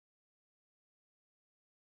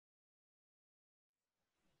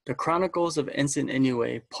The Chronicles of Enson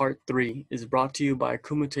Inoue, Part 3, is brought to you by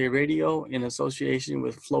Kumite Radio in association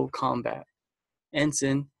with FloCombat.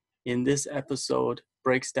 Enson, in this episode,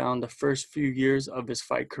 breaks down the first few years of his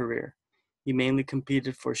fight career. He mainly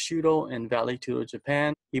competed for Shooto and Vale Tudo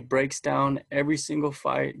Japan. He breaks down every single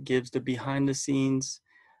fight, gives the behind the scenes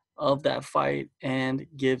of that fight, and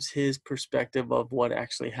gives his perspective of what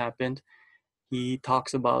actually happened. He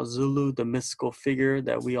talks about Zulu, the mystical figure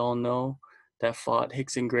that we all know, that fought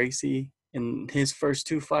Hickson Gracie in his first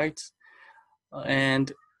two fights.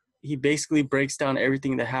 And he basically breaks down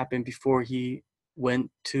everything that happened before he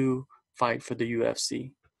went to fight for the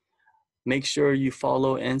UFC. Make sure you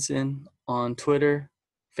follow Enson on Twitter,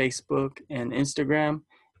 Facebook, and Instagram,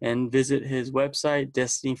 and visit his website,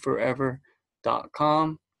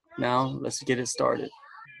 destinyforever.com. Now, let's get it started.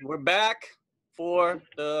 We're back for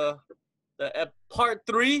the part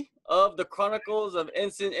 3 of the Chronicles of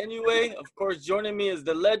Enson Inoue. Of course, joining me is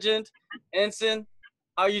the legend, Enson.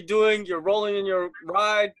 How you doing? You're rolling in your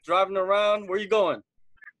ride, driving around. Where you going?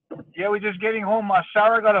 Yeah, we're just getting home.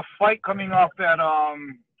 Sarah got a fight coming up at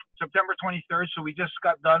September 23rd, so we just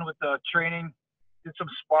got done with the training, did some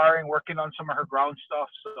sparring, working on some of her ground stuff.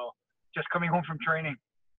 So just coming home from training.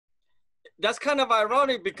 That's kind of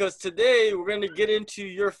ironic because today we're going to get into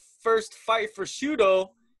your first fight for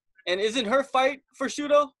Shooto. And isn't her fight for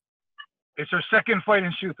Shooto? It's her second fight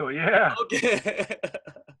in Shooto, yeah. Okay.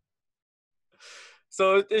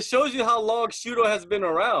 So it shows you how long Shooto has been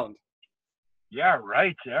around. Yeah,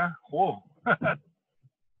 right, yeah. Whoa.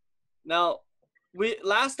 Now,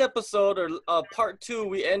 last episode, or part 2,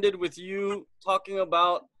 we ended with you talking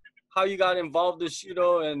about how you got involved in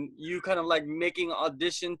Shooto and you kind of like making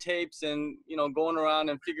audition tapes and, you know, going around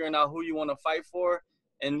and figuring out who you want to fight for.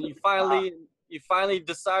 And you finally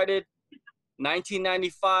decided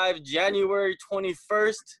 1995, January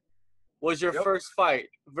 21st was your first fight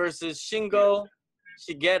versus Shingo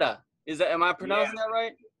Shigeta. Am I pronouncing that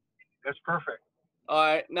right? That's perfect. All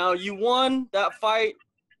right. Now, you won that fight,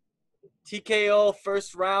 TKO,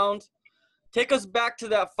 first round. Take us back to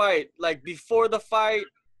that fight, like before the fight,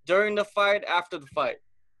 during the fight, after the fight.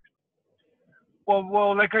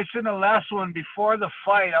 Well, like I said in the last one, before the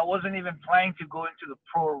fight, I wasn't even planning to go into the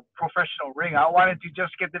professional ring. I wanted to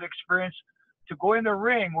just get that experience to go in the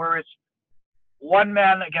ring where it's one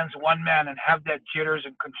man against one man and have that jitters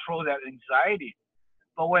and control that anxiety.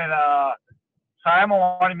 But when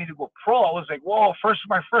Sayama wanted me to go pro, I was like, whoa,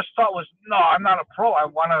 my first thought was, no, I'm not a pro. I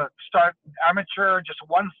want to start amateur, just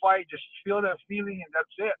one fight, just feel that feeling, and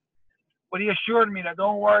that's it. But he assured me that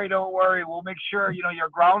don't worry, we'll make sure, you know, your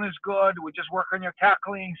ground is good. We just work on your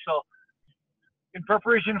tackling. So in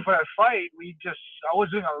preparation for that fight, I was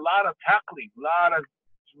doing a lot of tackling, a lot of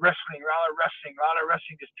wrestling,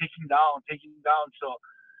 just taking down. So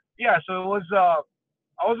yeah, so it was, I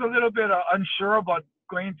was a little bit unsure about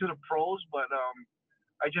going into the pros, but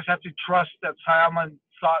I just have to trust that Sayama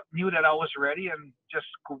knew that I was ready and just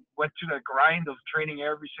went to the grind of training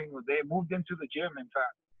every single day, moved into the gym, in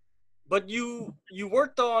fact. But you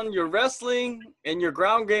worked on your wrestling and your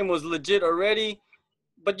ground game was legit already,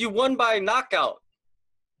 but you won by knockout.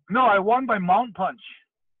 No, I won by mount punch.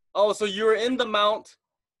 Oh, so you were in the mount.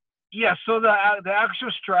 Yeah, so the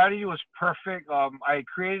actual strategy was perfect. I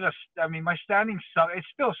created my standing sucked. It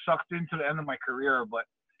still sucked into the end of my career, but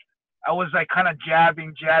I was like kind of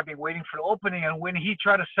jabbing, waiting for the opening. And when he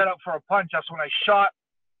tried to set up for a punch, that's when I shot.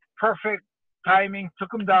 Perfect timing,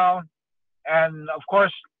 took him down. And of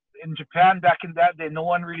course, in Japan back in that day, no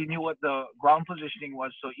one really knew what the ground positioning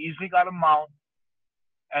was. So easily got a mount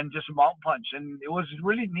and just mount punch. And it was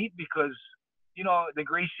really neat because, you know, the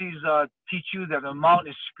Gracies teach you that the mount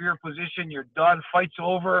is spear position. You're done. Fight's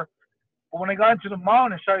over. But when I got into the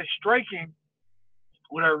mount and started striking,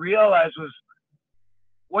 what I realized was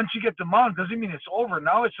once you get the mount, doesn't mean it's over.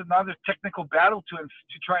 Now it's another technical battle to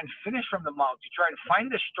try and finish from the mount, to try and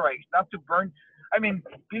find the strikes, not to burn. I mean,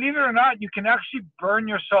 believe it or not, you can actually burn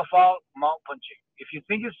yourself out mount punching. If you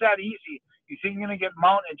think it's that easy, you think you're going to get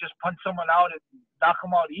mount and just punch someone out and knock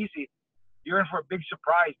them out easy, you're in for a big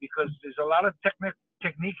surprise because there's a lot of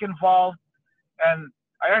technique involved. And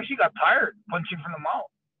I actually got tired punching from the mount.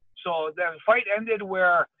 So the fight ended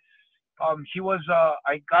where I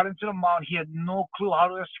got into the mount. He had no clue how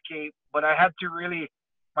to escape, but I had to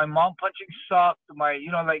my mount punching sucked. When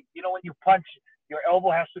you punch, your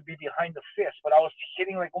elbow has to be behind the fist, but I was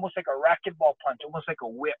hitting almost like a racquetball punch, almost like a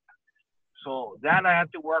whip. So that I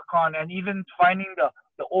had to work on, and even finding the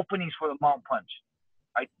openings for the mount punch.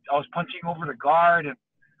 I was punching over the guard, and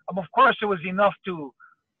of course it was enough to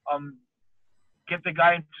get the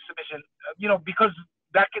guy into submission. Because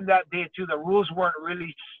back in that day too, the rules weren't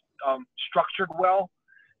really structured well.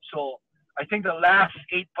 So I think the last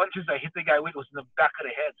 8 punches I hit the guy with was in the back of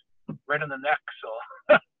the head, right on the neck.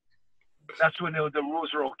 So that's when the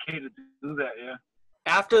rules were okay to do that, yeah.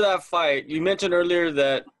 After that fight, you mentioned earlier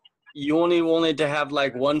that you only wanted to have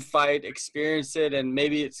like one fight, experience it, and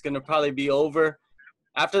maybe it's going to probably be over.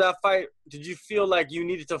 After that fight, did you feel like you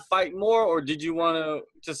needed to fight more, or did you want to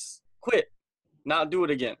just quit, not do it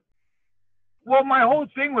again? Well, my whole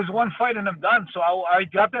thing was one fight and I'm done. So I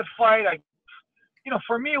got that fight.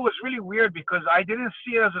 For me, it was really weird because I didn't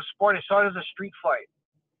see it as a sport. I saw it as a street fight.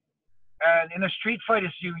 And in a street fight,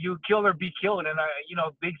 it's you kill or be killed. And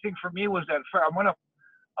big thing for me was that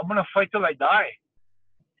I'm gonna fight till I die.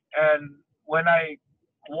 And when I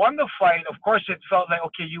won the fight, of course, it felt like,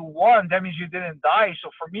 okay, you won. That means you didn't die.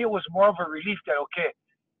 So for me, it was more of a relief that, okay,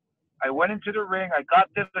 I went into the ring. I got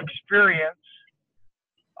this experience.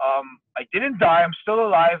 I didn't die. I'm still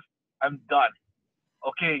alive. I'm done.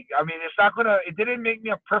 Okay. I mean, it didn't make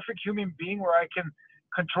me a perfect human being where I can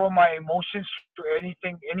control my emotions through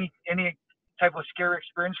anything, any type of scary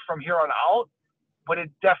experience from here on out. But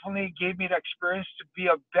it definitely gave me the experience to be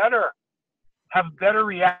have better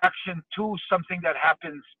reaction to something that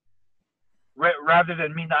happens rather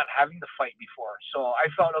than me not having the fight before. So I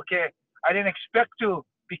felt, okay, I didn't expect to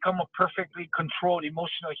become a perfectly controlled,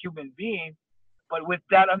 emotional human being. But with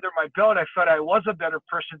that under my belt, I felt I was a better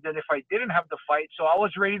person than if I didn't have the fight. So I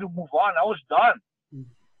was ready to move on. I was done.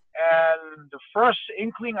 And the first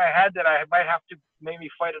inkling I had that I might have to maybe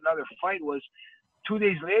fight another fight was 2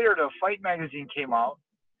 days later, the Fight magazine came out.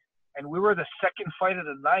 And we were the second fight of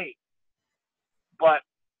the night. But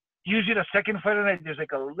usually the second fight of the night, there's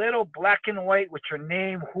like a little black and white with your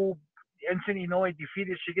name, who Enson Inoue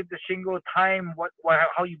defeated, Shigeta Shingo, time,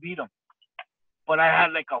 how you beat him. But I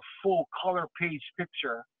had like a full color page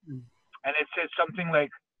picture, and it said something like,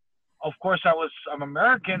 of course I'm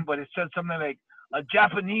American, but it said something like, a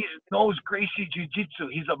Japanese knows Gracie Jiu-Jitsu.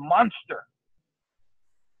 He's a monster.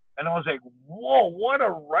 And I was like, whoa, what a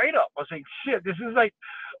write-up. I was like, shit, this is like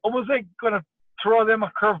almost like going to throw them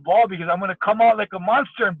a curved ball because I'm going to come out like a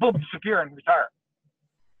monster and boom, disappear and retire.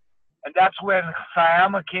 And that's when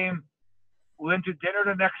Sayama came. We went to dinner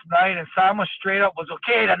the next night, and Sayama straight up was,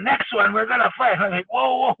 okay, the next one we're going to fight. I'm like,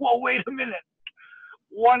 whoa, wait a minute.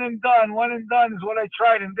 One and done is what I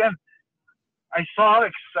tried. And then I saw how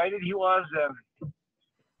excited he was, and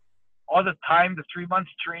all the time, the 3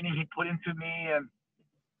 months training he put into me, and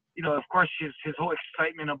of course, his whole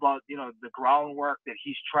excitement about, the groundwork that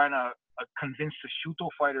he's trying to convince the Shooto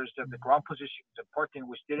fighters that the ground position is important,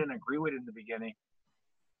 which didn't agree with in the beginning.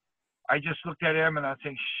 I just looked at him and I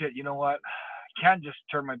think, shit, you know what? I can't just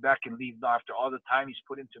turn my back and leave after all the time he's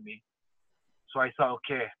put into me. So I thought,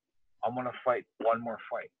 okay, I'm going to fight one more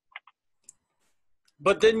fight.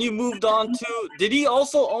 But then you moved on to, did he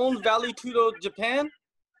also own Vale Tudo Japan?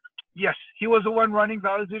 Yes, he was the one running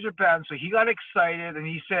Vale Tudo Japan. So he got excited and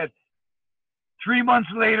he said, 3 months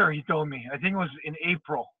later, he told me, I think it was in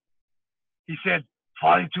April, he said,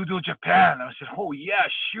 Vale Tudo Japan. I said, oh yeah,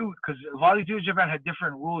 shoot, because Vale Tudo Japan had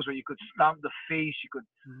different rules where you could stomp the face, you could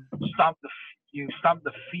stomp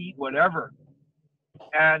the feet, whatever.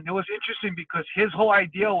 And it was interesting because his whole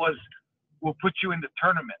idea was, we'll put you in the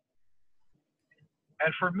tournament.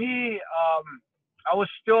 And for me, I was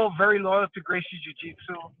still very loyal to Gracie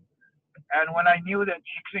Jiu-Jitsu. And when I knew that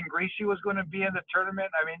Rickson Gracie was going to be in the tournament,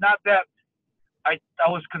 I mean, not that I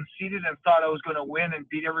was conceited and thought I was going to win and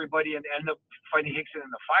beat everybody and end up fighting Rickson in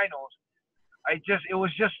the finals. It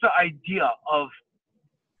was just the idea of,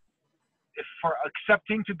 for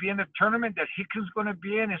accepting to be in the tournament that Rickson's going to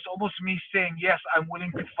be in, it's almost me saying, yes, I'm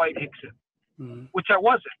willing to fight Rickson, which I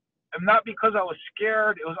wasn't. And not because I was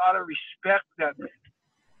scared. It was out of respect that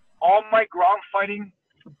all my ground fighting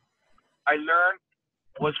I learned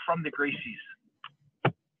was from the Gracies.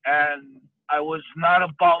 And I was not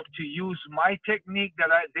about to use my technique that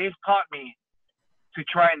they've taught me to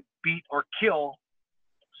try and beat or kill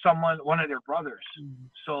one of their brothers.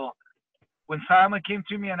 So when Sayama came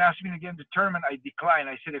to me and asked me to get in the tournament, I declined.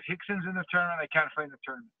 I said, if Rickson's in the tournament, I can't fight in the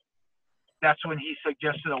tournament. That's when he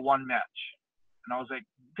suggested a one match. And I was like,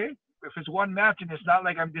 okay, if it's one match and it's not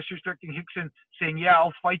like I'm disrespecting Rickson saying, yeah,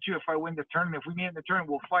 I'll fight you if I win the tournament. If we meet in the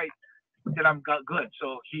tournament, we'll fight. Then I'm good.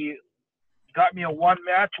 So he got me a one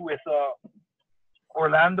match with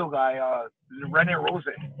Orlando guy, Rene Rose.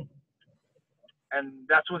 And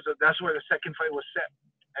that's where the second fight was set.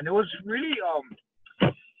 And it was really,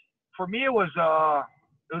 for me, it was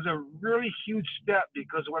a really huge step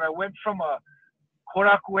because when I went from a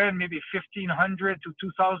Korakuen, maybe 1,500 to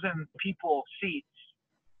 2,000 people seats,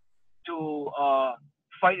 to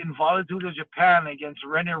fight in Vale Tudo Japan against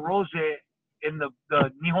Rene Rose in the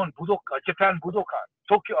Nihon Budokan, Japan Budokan,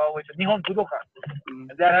 Tokyo, it's a Nihon Budokan,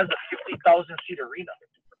 and that has a 50,000 seat arena.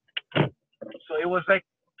 So it was like,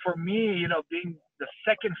 for me, you know, being the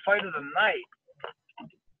second fight of the night,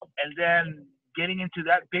 and then getting into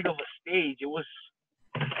that big of a stage, it was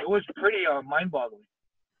pretty mind-boggling.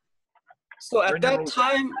 So at that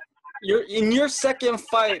time, you're in your second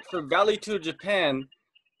fight for Vale Tudo Japan.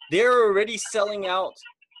 They're already selling out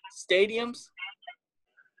stadiums.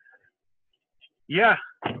 Yeah,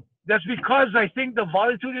 that's because I think the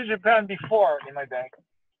Vale Tudo Japan before in my bag,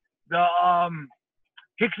 the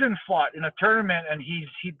Hickson fought in a tournament, and he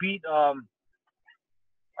beat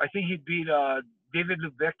I think he beat David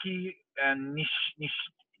Lubecki and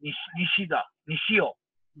Nishio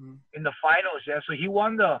in the finals. Yeah, so he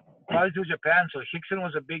won the Vale Tudo Japan. So Hickson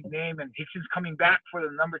was a big name, and Hickson's coming back for the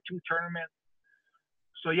number 2 tournament.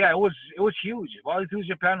 So yeah, it was huge. Vale Tudo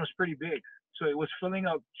Japan was pretty big. So it was filling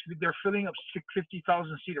up. They're filling up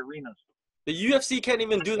 50,000 seat arenas. The UFC can't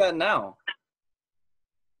even do that now.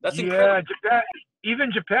 That's incredible. Japan,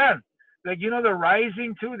 even Japan, like, you know, the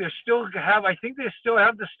Rising too. They still have. I think they still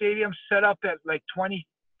have the stadium set up at like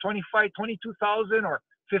 22,000 or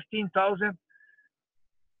 15,000.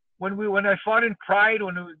 When I fought in Pride,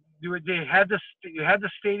 they had the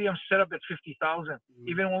stadium set up at 50,000.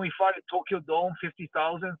 Even when we fought at Tokyo Dome,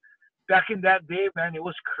 50,000. Back in that day, man, it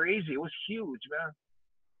was crazy. It was huge, man.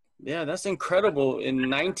 Yeah, that's incredible. In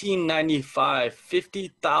 1995,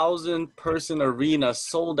 50,000 person arena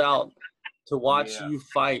sold out to watch you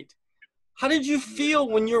fight. How did you feel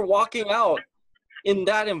when you're walking out in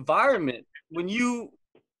that environment? When you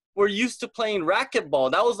were used to playing racquetball,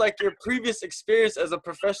 that was like your previous experience as a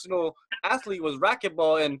professional athlete was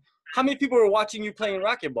racquetball. And how many people were watching you playing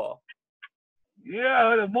racquetball?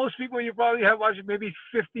 Yeah, most people you probably have watching, maybe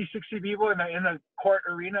 50, 60 people in a court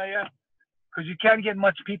arena, yeah. Because you can't get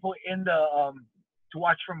much people in the to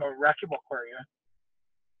watch from a racquetball court, yeah.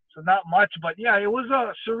 So not much, but yeah, it was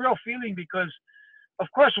a surreal feeling because, of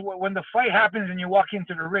course, when the fight happens and you walk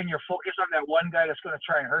into the ring, you're focused on that one guy that's going to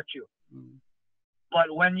try and hurt you. But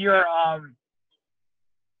when you're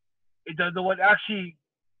what actually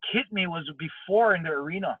hit me was before in the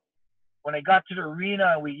arena. When I got to the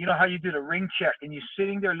arena, you know how you do the ring check, and you're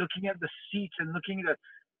sitting there looking at the seats and looking at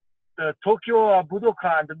the Tokyo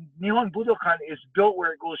Budokan. The Nihon Budokan is built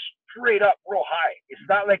where it goes straight up real high. It's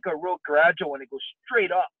not like a real gradual when it goes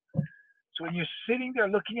straight up. So when you're sitting there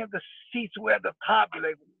looking at the seats way at the top, you're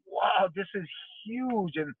like, wow, this is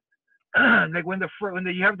huge. And like when you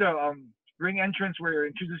have the ring entrance where you're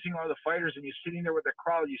introducing all the fighters and you're sitting there with the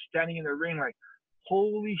crowd, you're standing in the ring like,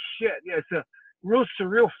 holy shit. Yeah, it's a real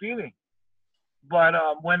surreal feeling. But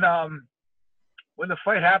when the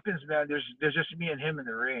fight happens, man, there's just me and him in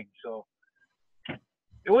the ring. So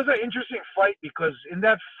it was an interesting fight because in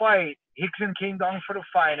that fight, Hickson came down for the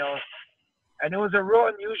final, and it was a real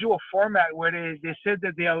unusual format where they said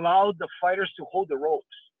that they allowed the fighters to hold the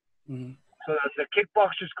ropes. So that the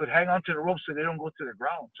kickboxers could hang on to the ropes so they don't go to the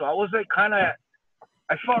ground. So I was like I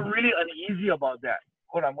felt really uneasy about that.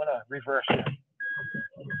 Hold on, I'm going to reverse it.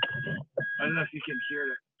 I don't know if you can hear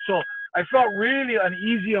that. So I felt really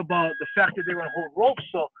uneasy about the fact that they were going to hold ropes.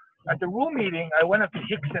 So at the rule meeting, I went up to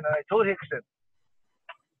Hickson and I told Hickson,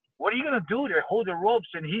 what are you going to do? They hold the ropes.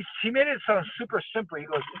 And he made it sound super simple. He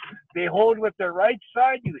goes, they hold with the right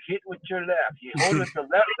side, you hit with your left. You hold with the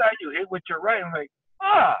left side, you hit with your right. I'm like,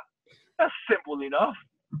 that's simple enough.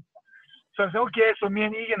 So I said, okay. So me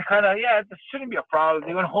and Egan this shouldn't be a problem.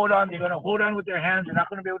 They're going to hold on. They're going to hold on with their hands. They're not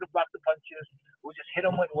going to be able to block the punches. We'll just hit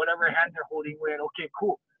them with whatever hand they're holding with. Okay,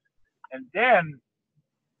 cool. And then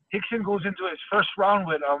Hickson goes into his first round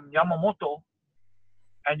with Yamamoto,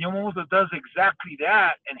 and Yamamoto does exactly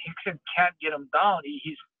that, and Hickson can't get him down.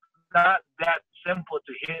 He's not that simple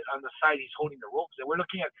to hit on the side he's holding the ropes. And we're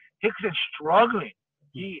looking at Hickson struggling.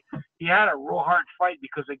 He had a real hard fight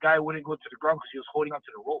because the guy wouldn't go to the ground because he was holding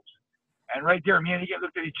onto the ropes. And right there, me and Egan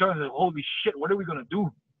looked at each other and said, holy shit, what are we going to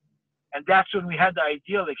do? And that's when we had the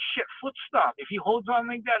idea, like, shit, foot stomp. If he holds on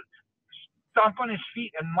like that, stomp on his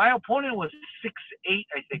feet. And my opponent was 6'8",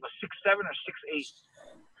 I think, or 6'7" or 6'8".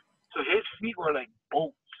 So his feet were like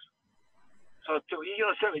bolts. So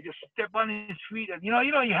just step on his feet. And, you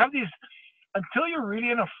have these, until you're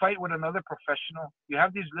really in a fight with another professional, you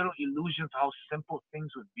have these little illusions of how simple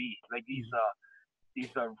things would be. Like these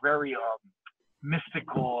very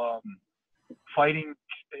mystical fighting.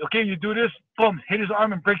 Okay, you do this, boom, hit his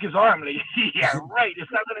arm and break his arm. Like, yeah, right.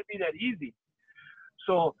 It's not going to be that easy.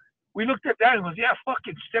 So we looked at that and was,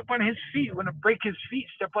 fucking step on his feet. We're going to break his feet.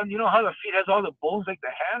 Step on, you know how the feet has all the bones like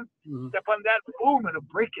the hand? Step on that, boom, it'll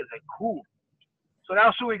break it. Like, cool. So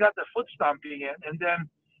that's when we got the foot stomping in. And then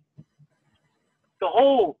the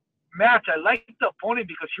whole match, I liked the opponent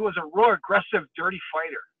because he was a real aggressive, dirty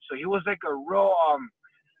fighter. So he was like a real,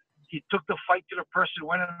 he took the fight to the person,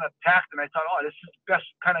 went and attacked, and I thought, oh, this is the best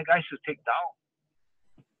kind of guy to take down.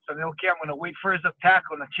 So then, okay, I'm going to wait for his attack,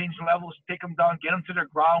 I'm going to change levels, take him down, get him to the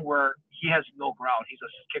ground where he has no ground. He's a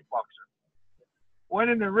kickboxer. Went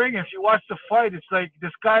in the ring, if you watch the fight, it's like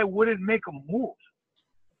this guy wouldn't make a move.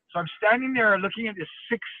 So I'm standing there looking at this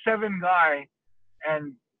 6'7" guy,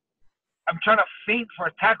 and I'm trying to feint for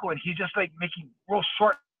a tackle, and he's just like making real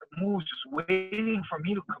short moves, just waiting for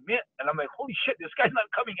me to commit. And I'm like, holy shit, this guy's not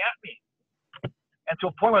coming at me. And to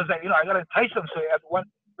a point where I was like, I got to entice him. So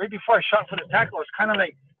right before I shot for the tackle, I was kind of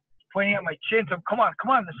like pointing at my chin. So come on,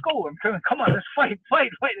 let's go. Come on, let's fight.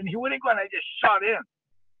 And he wouldn't go, and I just shot in.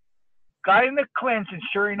 Got in the clinch, and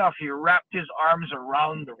sure enough, he wrapped his arms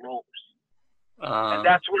around the ropes. And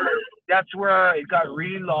that's where it got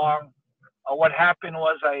really long. What happened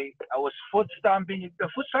was I was foot stomping. The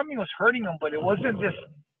foot stomping was hurting him, but it wasn't this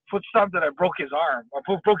foot stomp that I broke his arm or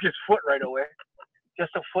broke his foot right away.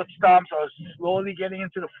 Just a foot stomp. So I was slowly getting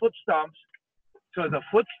into the foot stomps. So the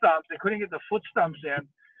foot stomps, I couldn't get the foot stomps in.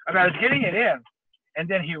 I mean, I was getting it in, and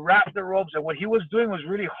then he wrapped the ropes. And what he was doing was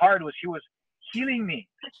really hard. Was he was healing me.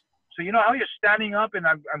 So you know how you're standing up and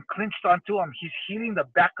I'm clinched onto him. He's healing the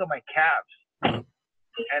back of my calves,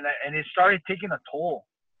 and it started taking a toll.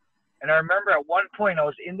 And I remember at one point I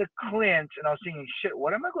was in the clinch and I was thinking, shit,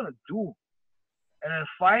 what am I gonna do? And then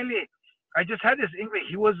finally, I just had this inkling.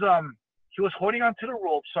 He was holding onto the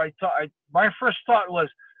rope. So I thought, my first thought was,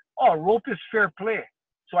 oh, rope is fair play,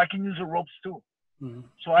 so I can use the ropes too. Mm-hmm.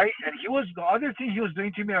 So the other thing he was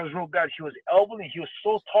doing to me that was real bad. He was elbowing. He was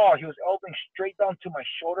so tall. He was elbowing straight down to my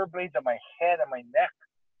shoulder blades and my head and my neck.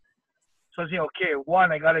 So I was thinking, okay,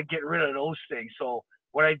 one, I gotta get rid of those things. So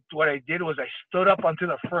what I did was I stood up onto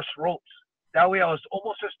the first ropes. That way I was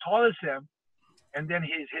almost as tall as him. And then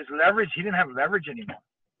his leverage, he didn't have leverage anymore.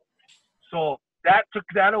 So that took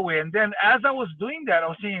that away. And then as I was doing that, I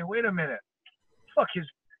was thinking, wait a minute. Fuck,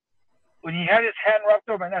 when he had his hand wrapped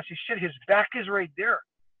over my neck, I said, shit, his back is right there.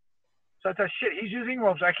 So I thought, shit, he's using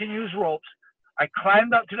ropes. I can use ropes. I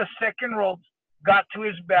climbed up to the second rope, got to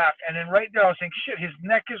his back. And then right there, I was saying, shit, his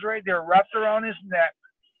neck is right there, wrapped around his neck.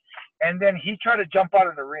 And then he tried to jump out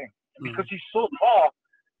of the ring. And because he's so tall,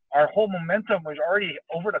 our whole momentum was already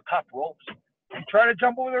over the top ropes. He tried to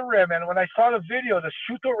jump over the rim. And when I saw the video, the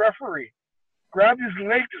Shooto referee grabbed his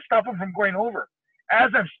leg to stop him from going over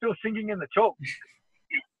as I'm still sinking in the choke.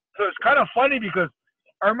 So it's kind of funny because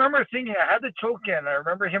I remember thinking I had the choke in. I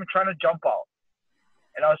remember him trying to jump out.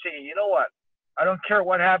 And I was thinking, you know what? I don't care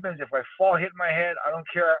what happens. If I fall, hit my head, I don't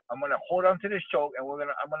care. I'm going to hold on to this choke, and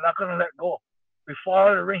I'm not going to let go. We fall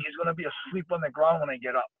out of the ring, he's going to be asleep on the ground when I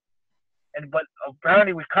get up. But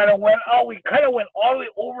apparently we kind of went all the way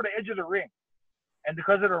over the edge of the ring. And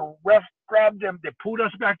because of the ref grabbed him, they pulled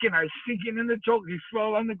us back in. I was sinking in the choke. He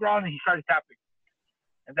fell on the ground, and he started tapping.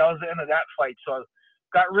 And that was the end of that fight. So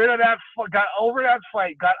got rid of that, got over that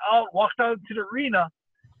fight, got out, walked out into the arena.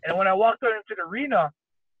 And when I walked out into the arena,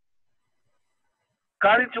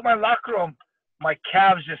 got into my locker room, my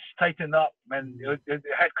calves just tightened up, and it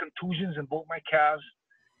had contusions in both my calves,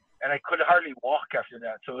 and I could hardly walk after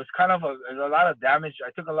that. So it's kind of a lot of damage.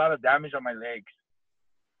 I took a lot of damage on my legs.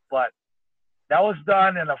 But that was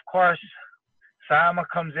done, and of course, Sayama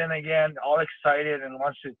comes in again, all excited, and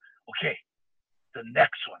wants to, okay, the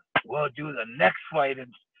next one. We'll do the next fight.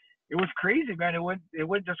 And it was crazy, man. It went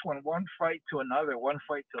one fight to another, one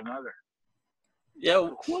fight to another. Yeah.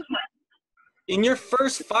 In your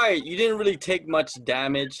first fight, you didn't really take much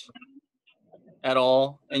damage at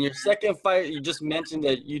all. And your second fight, you just mentioned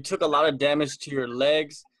that you took a lot of damage to your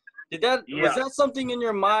legs. Was that something in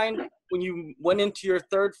your mind when you went into your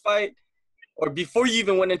third fight? Or before you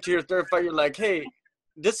even went into your third fight, you're like, hey,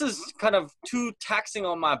 this is kind of too taxing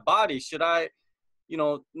on my body. Should I,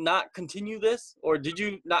 not continue this? Or did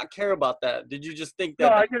you not care about that? Did you just think that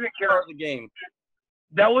no, I didn't care. Part of the game?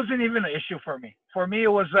 That wasn't even an issue for me. For me, it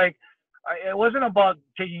was like, it wasn't about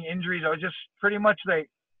taking injuries. I was just pretty much like,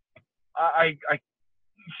 I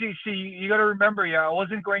see, you got to remember, I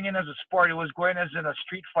wasn't going in as a sport. It was going as in a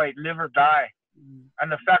street fight, live or die.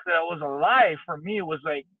 And the fact that I was alive, for me, it was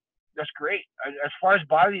like, that's great. As far as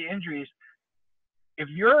bodily injuries, if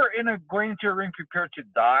you're going into a ring prepared to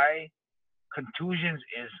die, contusions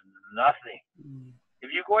is nothing.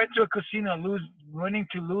 If you go into a casino winning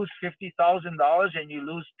to lose $50,000 and you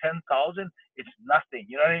lose $10,000, it's nothing.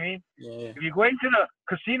 You know what I mean? Yeah. If you go into the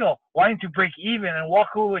casino wanting to break even and walk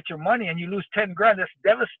away with your money and you lose $10,000, that's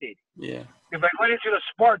devastating. Yeah. If I went into the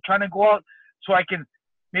sport trying to go out so I can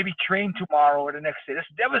maybe train tomorrow or the next day, that's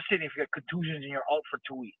devastating if you get contusions and you're out for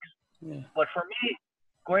 2 weeks. Yeah. But for me,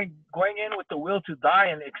 going in with the will to die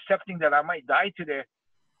and accepting that I might die today,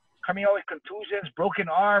 coming out with contusions, broken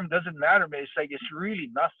arm, doesn't matter, man. It's like it's really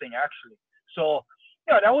nothing actually. So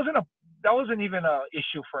yeah, that wasn't even a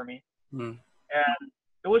issue for me. Mm. And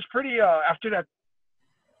it was pretty after that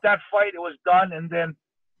fight, it was done, and then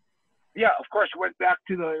yeah, of course, went back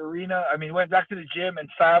to the arena. I mean, went back to the gym, and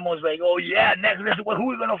Sam was like, "Oh yeah, next, who are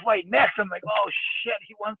we gonna fight next?" I'm like, "Oh shit,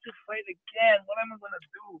 he wants to fight again. What am I gonna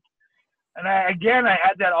do?" And I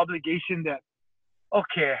had that obligation that,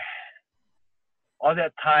 okay, all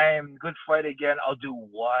that time, good fight again. I'll do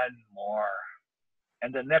one more.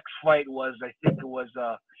 And the next fight was, I think it was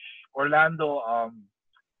Orlando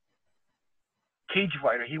cage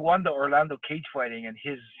fighter. He won the Orlando cage fighting, and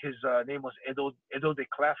his name was Edo de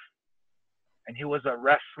Clef, and he was a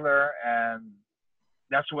wrestler. And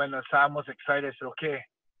that's when Sam was excited. I said, "Okay,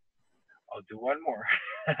 I'll do one more,"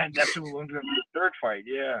 and that's when we went to the third fight.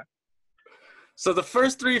 Yeah. So the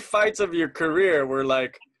first 3 fights of your career were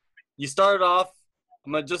like, you started off,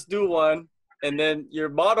 I'm gonna just do one, and then your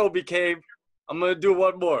motto became, I'm gonna do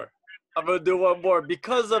one more. I'm gonna do one more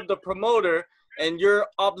because of the promoter and your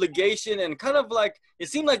obligation, and kind of like it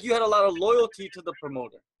seemed like you had a lot of loyalty to the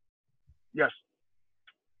promoter. Yes.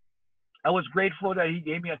 I was grateful that he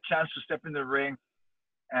gave me a chance to step in the ring,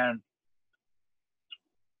 and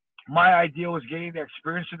my idea was getting the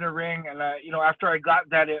experience in the ring. And after I got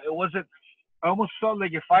that, it wasn't. I almost felt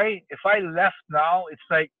like if I left now, it's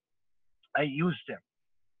like I used him.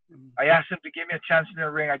 I asked him to give me a chance in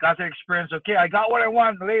the ring. I got the experience. Okay, I got what I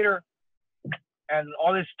want later. And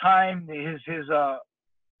all this time,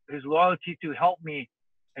 his loyalty to help me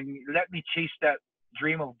and let me chase that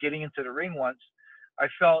dream of getting into the ring once, I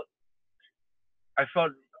felt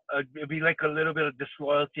it'd be like a little bit of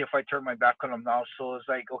disloyalty if I turn my back on him now. So it's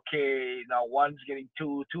like, okay, now 1's getting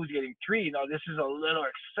 2, 2's getting 3. Now this is a little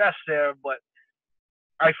excessive, but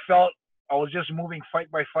I felt I was just moving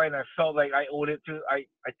fight by fight, and I felt like I owed it to. I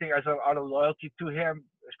think as out of loyalty to him,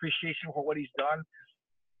 appreciation for what he's done,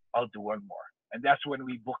 I'll do one more, and that's when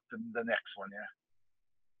we booked the next one. Yeah,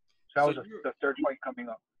 so that was the third fight coming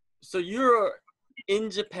up. So you're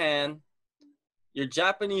in Japan, you're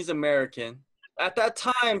Japanese American. At that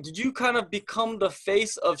time, did you kind of become the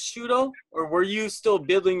face of Shooto, or were you still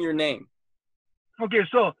building your name? Okay,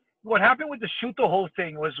 so what happened with the Shooto whole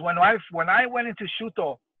thing was when I went into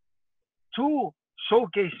Shooto to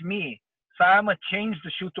showcase me, Sayama changed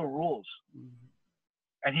the Shooto rules,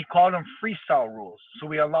 and he called them freestyle rules. So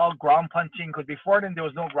we allowed ground punching, because before then there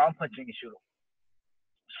was no ground punching in Shooto.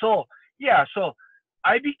 So yeah, so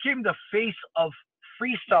I became the face of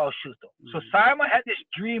freestyle Shooto. So Sayama had this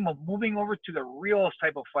dream of moving over to the real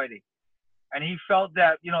type of fighting, and he felt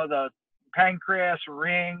that the pancreas,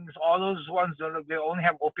 rings, all those ones, they only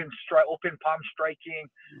have open palm striking.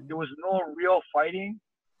 There was no real fighting,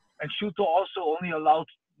 and Shooto also only allowed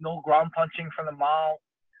no ground punching from the mount.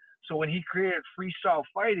 So when he created freestyle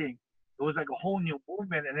fighting, it was like a whole new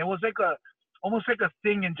movement, and it was like almost like a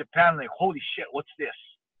thing in Japan. Like, holy shit, what's this?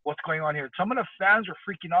 What's going on here? Some of the fans were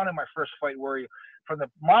freaking out in my first fight, where from the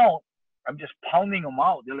mount, I'm just pounding them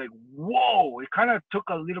out. They're like, whoa! It kind of took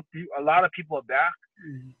a lot of people aback,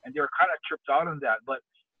 and they were kind of tripped out on that. But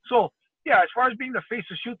so yeah, as far as being the face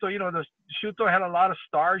of Shooto, the Shooto had a lot of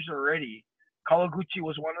stars already. Kawaguchi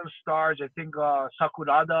was one of the stars. I think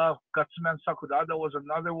Sakurada, Gutsman Sakurada was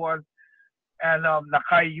another one, and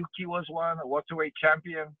Nakai Yuki was one, a welterweight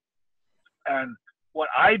champion. And what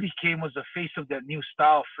I became was the face of that new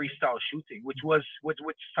style, freestyle shooting, which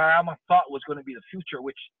Sayama thought was going to be the future,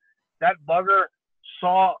 which that bugger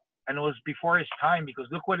saw, and it was before his time, because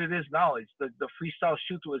look what it is now. It's the freestyle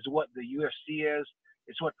Shooto is what the UFC is.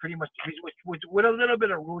 It's what pretty much, with a little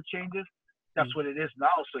bit of rule changes, that's what it is now.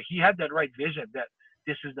 So he had that right vision that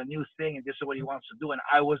this is the new thing and this is what he wants to do. And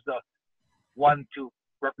I was the one to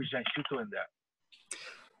represent Shooto in that.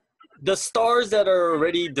 The stars that are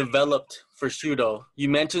already developed for Shooto, you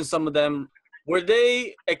mentioned some of them. Were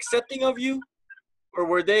they accepting of you, or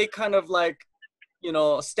were they kind of like,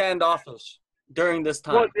 standoffish during this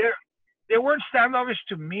time? Well, they weren't standoffish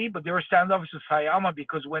to me, but they were standoffish to Sayama,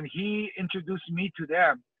 because when he introduced me to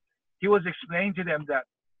them, he was explaining to them that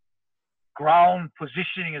ground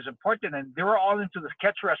positioning is important, and they were all into the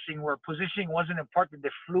catch wrestling where positioning wasn't important. They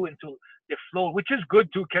flowed, which is good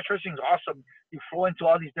too. Catch wrestling is awesome. You flow into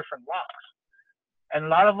all these different locks, and a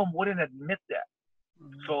lot of them wouldn't admit that.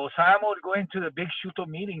 So Sayama would go into the big Shooto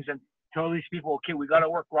meetings and tell these people, okay, we got to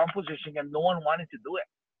work ground positioning, and no one wanted to do it.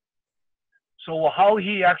 So how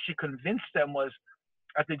he actually convinced them was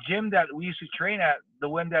at the gym that we used to train at, the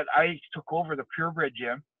one that I took over, the purebred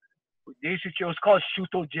gym. It was called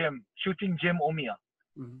Shooto Gym, Shooting Gym Omiya.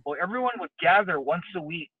 Mm-hmm. Well, everyone would gather once a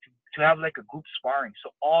week to have like a group sparring.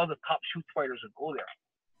 So all the top shoot fighters would go there.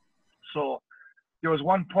 So there was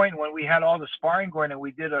one point when we had all the sparring going, and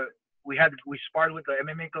we sparred with the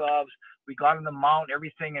MMA gloves. We got on the mount,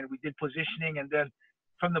 everything, and we did positioning. And then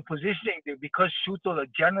from the positioning, because Shooto, the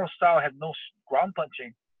general style, had no ground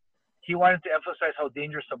punching, he wanted to emphasize how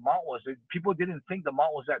dangerous the mount was. People didn't think the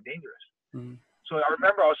mount was that dangerous. Mm-hmm. So I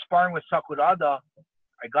remember I was sparring with Sakurada.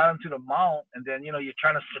 I got him to the mount, and then, you're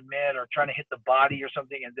trying to submit or trying to hit the body or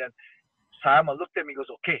something. And then Sayama looked at me and goes,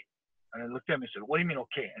 okay. And I looked at him and said, what do you mean,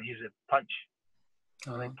 okay? And he said, punch.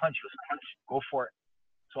 Uh-huh. And I punch. He goes, punch. Go for it.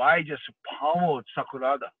 So I just pummeled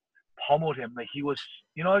Sakurada. Pummeled him. Like he was,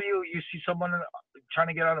 you see someone trying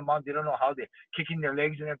to get on the mount. They don't know how. They're kicking their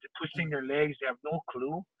legs and they're twisting their legs. They have no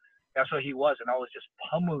clue. That's what he was. And I was just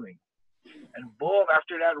pummeling. And boom,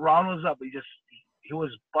 after that round was up, he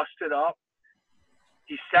was busted up.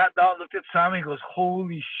 He sat down, looked at Sammy, and goes,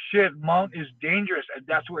 holy shit, mount is dangerous. And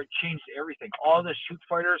that's where it changed everything. All the shoot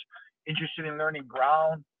fighters interested in learning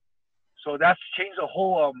ground. So that's changed the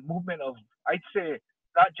whole movement of, I'd say,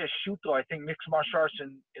 not just Shooto, I think mixed martial arts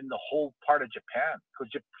in the whole part of Japan.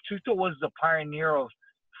 Because Shooto was the pioneer of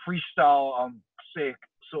freestyle,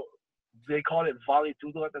 so they called it Vale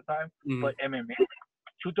Tudo at the time, but MMA.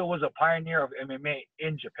 Shooto was a pioneer of MMA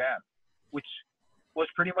in Japan, which was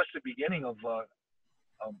pretty much the beginning of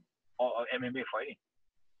MMA fighting.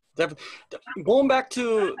 Going back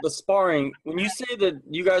to the sparring, when you say that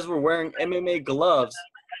you guys were wearing MMA gloves,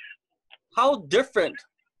 how different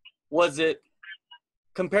was it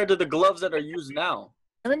compared to the gloves that are used now?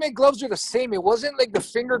 MMA gloves are the same. It wasn't like the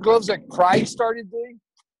finger gloves that Pride started doing.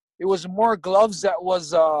 It was more gloves that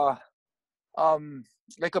was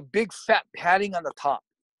like a big fat padding on the top.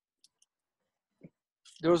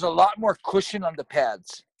 There was a lot more cushion on the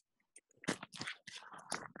pads.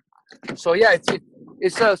 So yeah,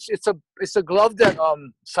 it's a glove that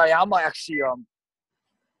Sayama actually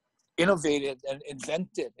innovated and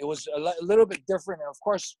invented. It was a little bit different, and of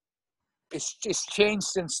course, it's changed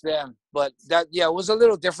since then. But it was a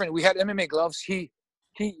little different. We had MMA gloves. I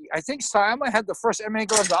think Sayama had the first MMA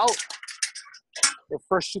gloves out. The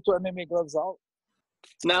first Shooto MMA gloves out.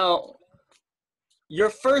 Now, your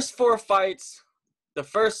first 4 fights,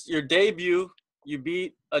 your debut, you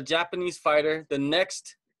beat a Japanese fighter. The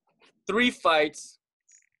next 3 fights,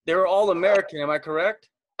 they were all American. Am I correct?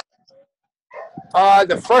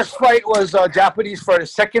 The first fight was Japanese fight. The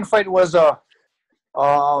second fight was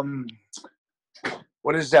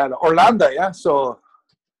what is that? Orlando, yeah. So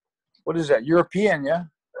what is that? European, yeah.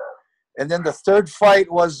 And then the third fight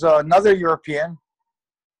was another European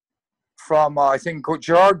from I think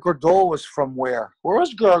Gerard Gordeau was from where? Where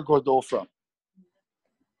was Gerard Gordeau from?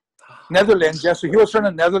 Netherlands, yeah. So he was from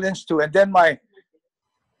the Netherlands too. And then my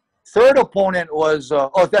third opponent was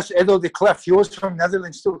that's Edo de Clef. He was from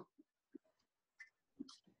Netherlands too.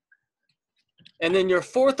 And then your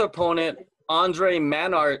fourth opponent, Andre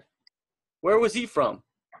Manart, where was he from?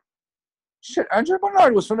 Shit, Andre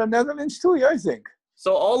Manart was from the Netherlands too, yeah, I think.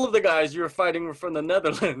 So all of the guys you were fighting were from the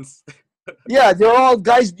Netherlands. Yeah, they're all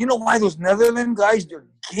guys. You know why those Netherlands guys? They're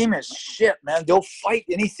game as shit, man. They'll fight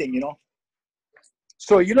anything, you know.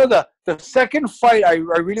 So the second fight I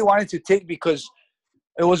really wanted to take because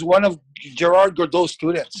it was one of Gerard Gordeau's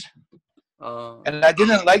students. And I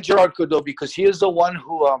didn't like Gerard Gordeau because he is the one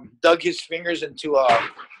who dug his fingers into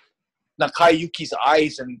Nakayuki's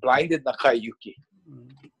eyes and blinded Nakayuki.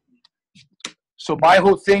 So my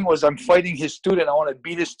whole thing was I'm fighting his student. I want to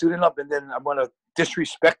beat his student up and then I'm going to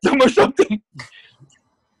disrespect him or something.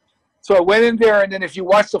 So I went in there, and then if you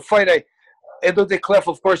watch the fight, Edo de Clef,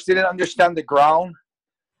 of course, didn't understand the ground.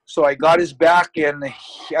 So I got his back, and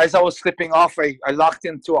as I was slipping off, I locked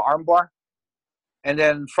into an armbar. And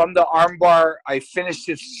then from the armbar, I finished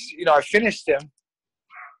him.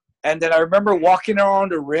 And then I remember walking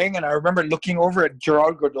around the ring, and I remember looking over at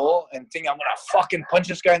Gerard Gordeau and thinking, I'm going to fucking punch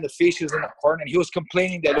this guy in the face. He was in the corner, and he was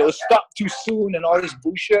complaining that it was stopped too soon and all this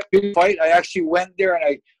bullshit. Good fight. I actually went there, and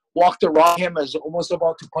I walked around him as almost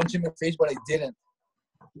about to punch him in the face, but I didn't.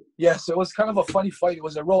 Yes, it was kind of a funny fight. It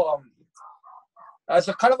was a real, it's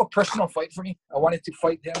a kind of a personal fight for me. I wanted to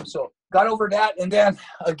fight him, so got over that. And then,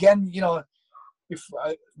 again, if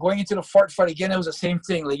going into the fourth fight again, it was the same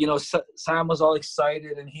thing. Like, Sam was all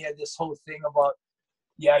excited, and he had this whole thing about,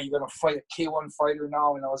 yeah, you're going to fight a K1 fighter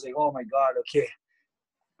now. And I was like, oh, my God, okay.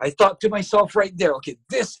 I thought to myself right there, okay,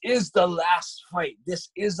 this is the last fight. This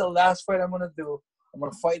is the last fight I'm going to do. I'm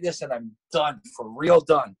going to fight this, and I'm done, for real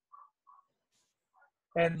done.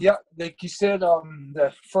 And, yeah, like you said,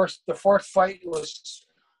 the fourth fight was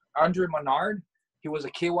Andre Manard. He was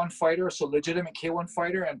a K1 fighter, so legitimate K1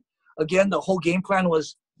 fighter, and again, the whole game plan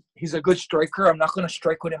was he's a good striker. I'm not going to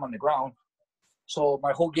strike with him on the ground. So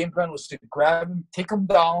my whole game plan was to grab him, take him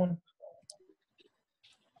down,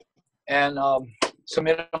 and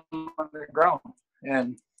submit him on the ground.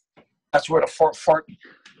 And that's where the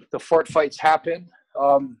fort fights happened.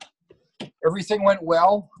 Everything went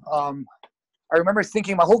well. I remember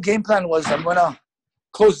thinking my whole game plan was I'm going to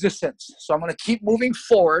close distance. So I'm going to keep moving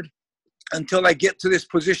forward until I get to this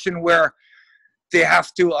position where they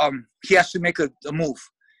have to, he has to make a move.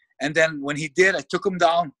 And then when he did, I took him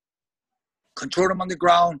down, controlled him on the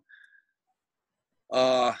ground,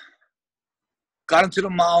 got him to the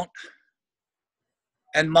mount,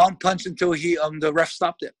 and mount punched until he, the ref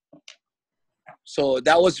stopped it. So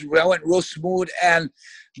that went real smooth, and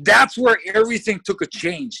that's where everything took a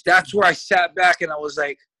change. That's where I sat back and I was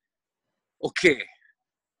like, okay,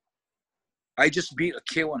 I just beat a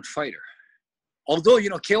K1 fighter. Although, you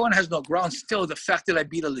know, K1 has no ground, still the fact that I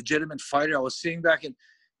beat a legitimate fighter, I was sitting back and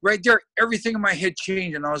right there, everything in my head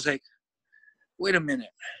changed, and I was like, wait a minute.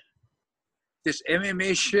 This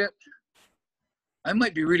MMA shit, I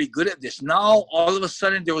might be really good at this. Now, all of a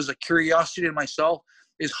sudden, there was a curiosity in myself,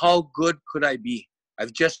 is how good could I be?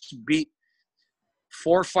 I've just beat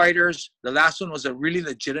 4 fighters. The last one was a really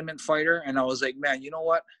legitimate fighter. And I was like, man, you know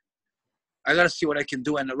what? I got to see what I can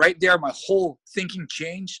do. And right there, my whole thinking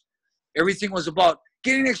changed. Everything was about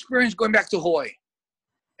getting experience, going back to Hawaii.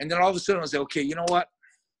 And then all of a sudden, I was like, okay, you know what?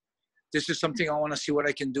 This is something I want to see what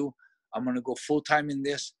I can do. I'm going to go full-time in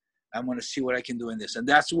this. I'm going to see what I can do in this. And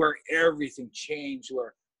that's where everything changed,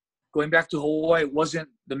 where going back to Hawaii wasn't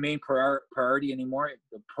the main priority anymore.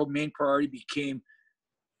 The main priority became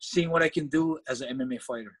seeing what I can do as an MMA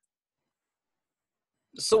fighter.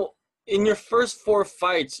 So in your first 4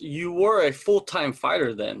 fights, you were a full-time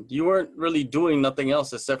fighter then. You weren't really doing nothing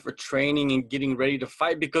else except for training and getting ready to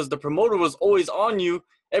fight, because the promoter was always on you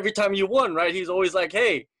every time you won, right? He's always like,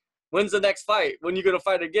 hey, when's the next fight? When are you going to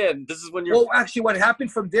fight again? This is when you're... Well, actually, what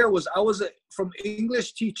happened from there was I was from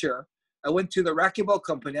English teacher. I went to the racquetball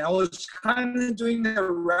company. I was kind of doing the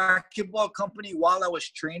racquetball company while I was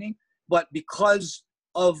training, but because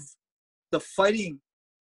of the fighting,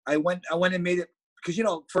 I went and made it, because, you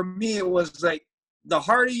know, for me, it was like the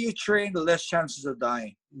harder you train, the less chances of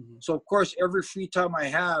dying. Mm-hmm. So, of course, every free time I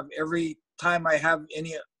have, every time I have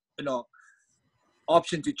any, you know,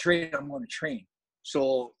 option to train, I'm going to train.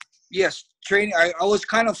 So, yes, training. I was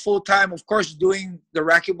kind of full-time, of course, doing the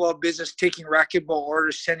racquetball business, taking racquetball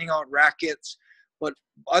orders, sending out rackets. But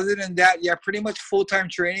other than that, yeah, pretty much full-time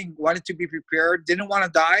training, wanted to be prepared, didn't want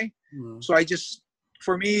to die. Mm-hmm. So I just,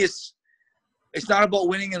 for me, it's not about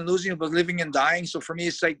winning and losing, but living and dying. So for me,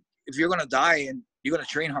 it's like, if you're going to die, and you're going to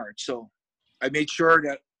train hard. So I made sure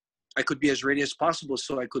that I could be as ready as possible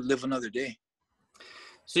so I could live another day.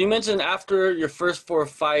 So you mentioned after your first 4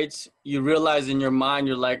 fights, you realize in your mind,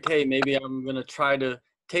 you're like, hey, maybe I'm going to try to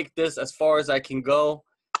take this as far as I can go.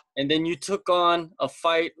 And then you took on a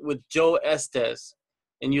fight with Joe Estes,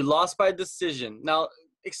 and you lost by decision. Now,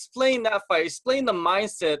 explain that fight. Explain the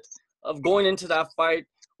mindset of going into that fight,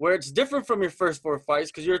 where it's different from your first 4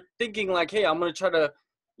 fights, because you're thinking like, hey, I'm going to try to,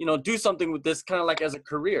 you know, do something with this kind of like as a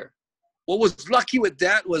career. What was lucky with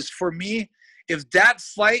that was, for me, if that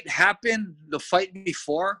fight happened the fight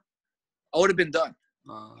before, I would have been done.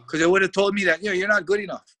 Because it would have told me that, you know, you're not good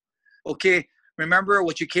enough. Okay, remember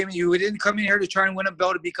what you came in, you didn't come in here to try and win a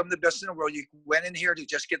belt to become the best in the world. You went in here to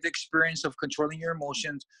just get the experience of controlling your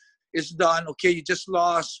emotions. It's done. Okay, you just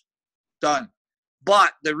lost. Done.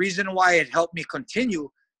 But the reason why it helped me continue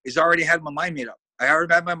is I already had my mind made up. I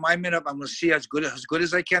already had my mind made up. I'm going to see as good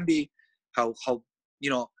as I can be. How you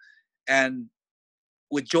know, and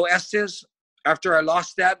with Joe Estes, after I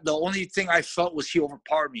lost that, the only thing I felt was he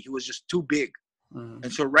overpowered me. He was just too big. Mm-hmm.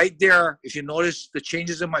 And so right there, if you notice the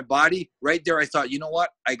changes in my body, right there, I thought, you know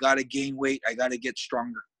what? I got to gain weight. I got to get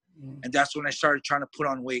stronger. Mm-hmm. And that's when I started trying to put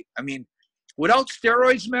on weight. I mean, without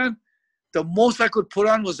steroids, man, the most I could put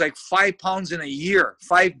on was like 5 pounds in a year,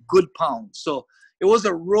 5 good pounds. So it was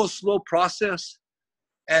a real slow process.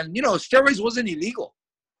 And, you know, steroids wasn't illegal.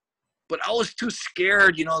 But I was too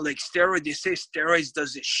scared, you know, like steroids. They say steroids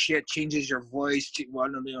does this shit, changes your voice, you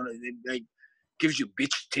know, like gives you bitch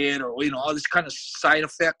tit, or, you know, all this kind of side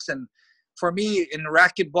effects. And for me, in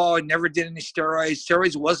racquetball, I never did any steroids.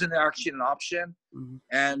 Steroids wasn't actually an option. Mm-hmm.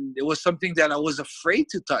 And it was something that I was afraid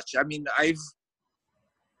to touch. I mean,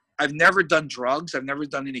 I've never done drugs. I've never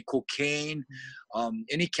done any cocaine,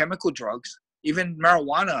 any chemical drugs, even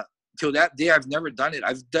marijuana. Till that day, I've never done it.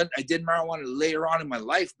 I did marijuana later on in my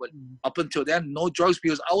life, but up until then, no drugs,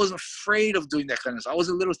 because I was afraid of doing that kind of stuff. I was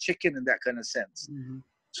a little chicken in that kind of sense. Mm-hmm.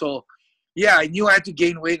 So, yeah, I knew I had to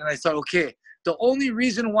gain weight, and I thought, okay, The only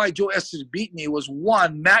reason why Joe Estes beat me was,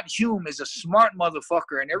 one, Matt Hume is a smart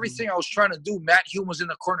motherfucker, and everything I was trying to do, Matt Hume was in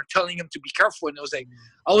the corner telling him to be careful, and it was like,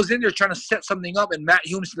 I was in there trying to set something up, and Matt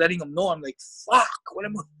Hume's letting him know. I'm like, fuck, what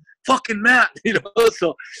am I, fucking Matt, you know?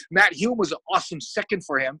 So Matt Hume was an awesome second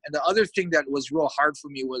for him, and the other thing that was real hard for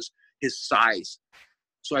me was his size.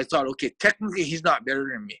 So I thought, okay, technically he's not better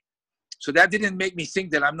than me. So that didn't make me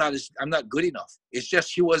think that I'm not good enough. It's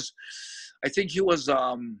just I think he was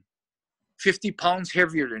 50 pounds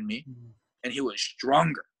heavier than me, and he was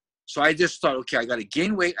stronger. So I just thought, okay, I got to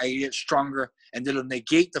gain weight, I get stronger, and then it'll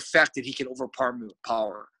negate the fact that he can overpower me with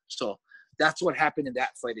power. So that's what happened in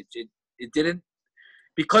that fight. It didn't,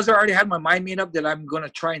 because I already had my mind made up that I'm going to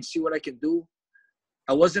try and see what I can do.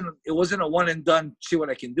 It wasn't a one and done, see what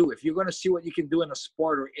I can do. If you're going to see what you can do in a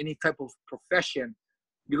sport or any type of profession,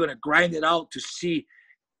 you're going to grind it out to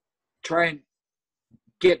try and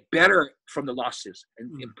get better from the losses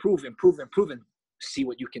and improve and see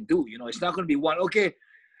what you can do. You know, it's not going to be one, okay,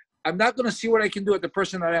 I'm not going to see what I can do at the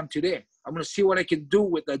person that I am today. I'm going to see what I can do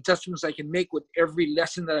with the adjustments I can make with every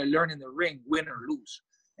lesson that I learn in the ring, win or lose.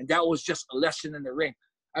 And that was just a lesson in the ring.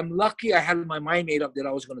 I'm lucky I had my mind made up that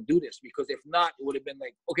I was going to do this, because if not, it would have been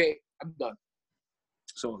like, okay, I'm done.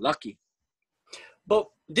 So lucky. But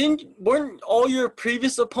weren't all your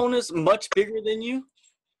previous opponents much bigger than you?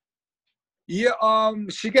 Yeah,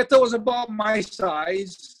 Shigeta was about my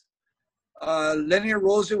size. Lenny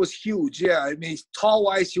Rosa was huge. Yeah, I mean,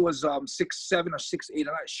 tall-wise, he was 6'7" or 6'8", I'm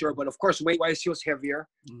not sure. But, of course, weight-wise, he was heavier.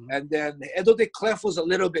 And then Edo de Clef was a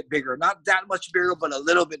little bit bigger. Not that much bigger, but a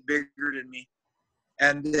little bit bigger than me.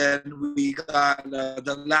 And then we got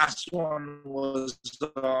the last one was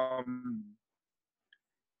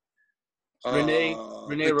Rene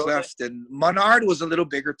Rosa. Cleft, and Menard was a little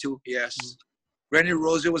bigger too. Yes, Rene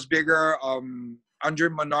Rosa was bigger. Andre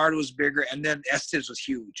Menard was bigger, and then Estes was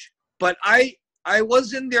huge. But I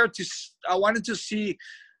was in there I wanted to see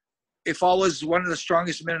if I was one of the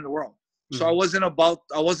strongest men in the world. So I wasn't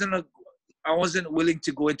willing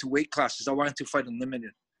to go into weight classes. I wanted to fight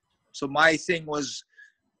unlimited. So my thing was,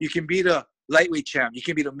 you can beat a lightweight champ, you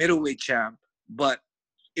can beat a middleweight champ, but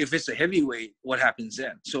if it's a heavyweight, what happens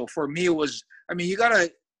then? So for me, it was, I mean, you got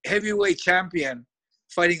a heavyweight champion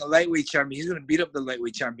fighting a lightweight champion. He's going to beat up the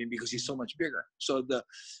lightweight champion because he's so much bigger. So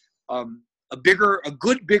a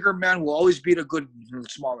good bigger man will always beat a good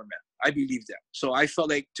smaller man. I believe that. So I felt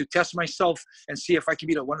like to test myself and see if I can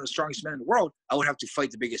beat one of the strongest men in the world, I would have to fight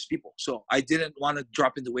the biggest people. So I didn't want to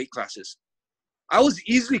drop into weight classes. I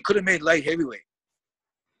could have made light heavyweight,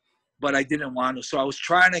 but I didn't want to. So I was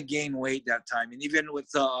trying to gain weight that time. And even with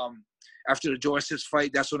after the Joe Estes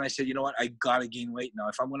fight, that's when I said, you know what, I got to gain weight now.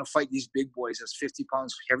 If I'm going to fight these big boys that's 50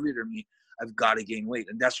 pounds heavier than me, I've got to gain weight.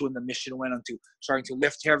 And that's when the mission went on to starting to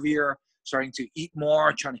lift heavier, starting to eat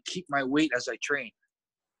more, trying to keep my weight as I train.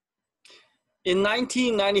 In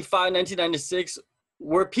 1995, 1996,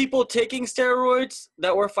 were people taking steroids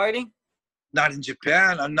that were fighting? Not in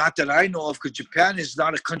Japan, not that I know of, because Japan is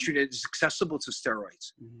not a country that is accessible to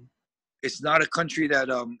steroids. It's not a country that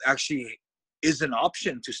actually is an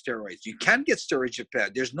option to steroids. You can get steroids in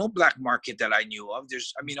Japan. There's no black market that I knew of.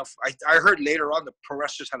 I heard later on the pro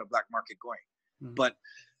wrestlers had a black market going. But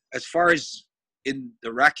as far as in the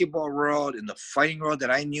racquetball world, in the fighting world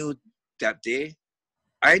that I knew that day,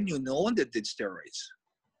 I knew no one that did steroids.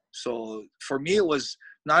 So for me, it was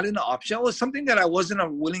not an option. It was something that I wasn't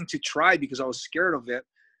willing to try because I was scared of it,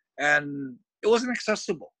 and it wasn't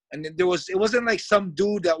accessible. And it wasn't like some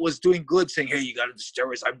dude that was doing good saying, hey, you got to do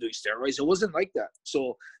steroids, I'm doing steroids. It wasn't like that.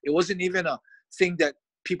 So it wasn't even a thing that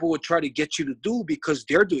people would try to get you to do because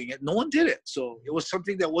they're doing it. No one did it. So it was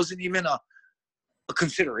something that wasn't even a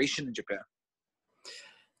consideration in Japan.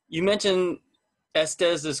 You mentioned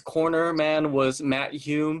Estes' corner man was Matt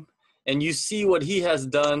Hume, and you see what he has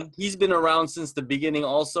done. He's been around since the beginning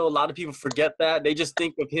also. A lot of people forget that. They just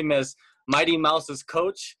think of him as Mighty Mouse's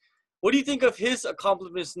coach. What do you think of his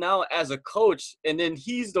accomplishments now as a coach? And then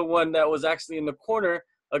he's the one that was actually in the corner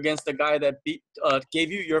against the guy that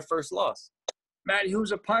gave you your first loss. Matt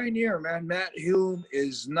Hume's a pioneer, man. Matt Hume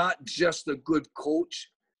is not just a good coach.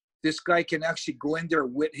 This guy can actually go in there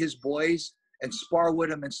with his boys and spar with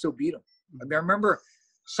him and still beat him. I mean, I remember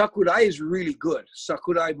Sakurai is really good.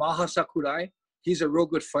 Maha Sakurai, he's a real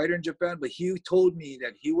good fighter in Japan, but he told me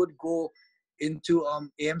that he would go into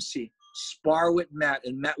AMC, spar with Matt,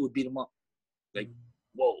 and Matt would beat him up. Like,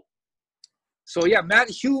 whoa. So, yeah, Matt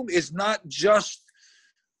Hume is not just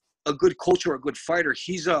a good coach or a good fighter.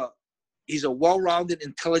 He's a well-rounded,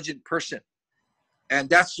 intelligent person. And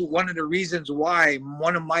that's one of the reasons why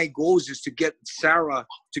one of my goals is to get Sarah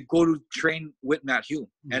to go to train with Matt Hume.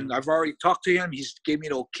 And I've already talked to him. He's gave me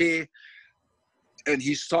the okay. And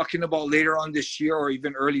he's talking about later on this year or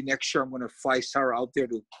even early next year, I'm going to fly Sarah out there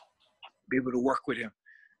to be able to work with him.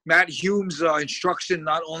 Matt Hume's instruction,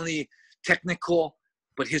 not only technical,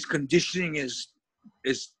 but his conditioning is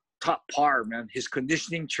top par, man. His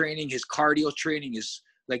conditioning training, his cardio training is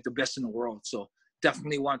like the best in the world. So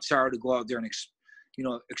definitely want Sarah to go out there and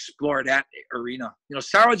explore that arena.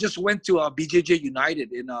 Sarah just went to BJJ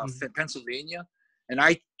United in Pennsylvania, and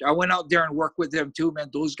I went out there and worked with them too, man.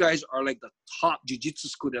 Those guys are like the top jiu-jitsu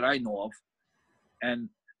school that I know of, and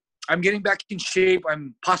I'm getting back in shape.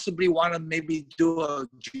 I'm possibly want to maybe do a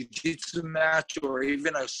jiu-jitsu match or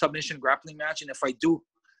even a submission grappling match, and if I do,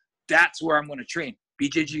 that's where I'm going to train.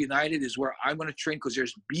 BJJ United is where I'm going to train because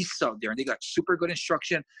there's beasts out there, and they got super good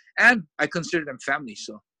instruction, and I consider them family.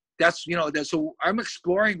 So that's, so I'm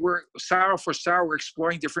exploring we're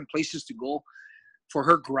exploring different places to go for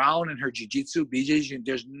her ground and her jiu-jitsu. BJJ,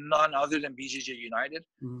 there's none other than BJJ United.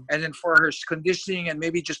 Mm-hmm. And then for her conditioning and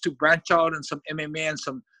maybe just to branch out and some MMA and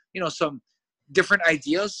some, some different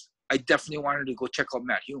ideas, I definitely wanted to go check out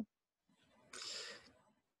Matt Hume.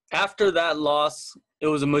 After that loss, it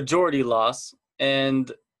was a majority loss,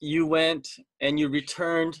 and you went and you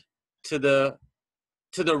returned to the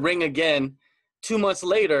ring again 2 months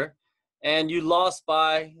later, and you lost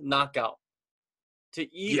by knockout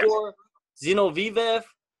to Igor Zinoviev.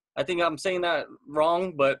 I think I'm saying that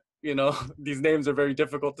wrong, but these names are very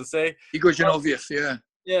difficult to say. Igor Zinoviev, yeah.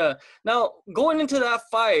 Yeah. Now, going into that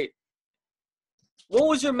fight, what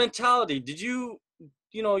was your mentality? Did you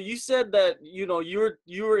said that you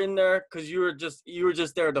were in there because you were just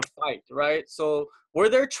there to fight, right? So were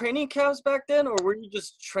there training camps back then, or were you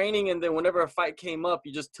just training and then whenever a fight came up,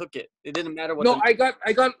 you just took it? It didn't matter what. No, I got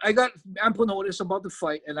ample notice about the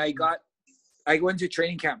fight, and I went to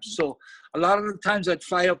training camps. So a lot of the times I'd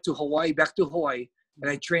fly up to Hawaii, back to Hawaii, and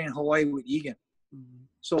I train in Hawaii with Egan. Mm-hmm.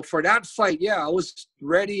 So for that fight, yeah, I was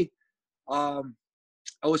ready. I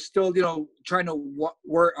was still, trying to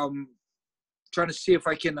see if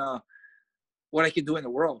I can, what I can do in the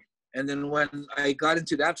world. And then when I got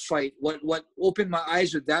into that fight, what opened my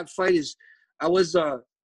eyes with that fight is I was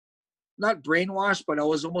not brainwashed, but I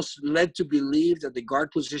was almost led to believe that the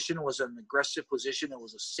guard position was an aggressive position. It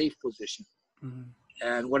was a safe position. Mm-hmm.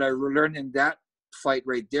 And what I learned in that fight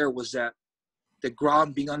right there was that the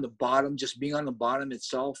ground being on the bottom, just being on the bottom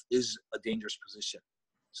itself is a dangerous position.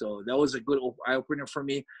 So that was a good eye-opener for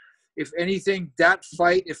me. If anything, that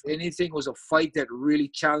fight, was a fight that really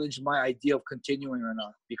challenged my idea of continuing or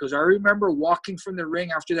not. Because I remember walking from the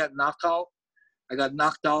ring after that knockout. I got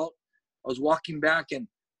knocked out. I was walking back, and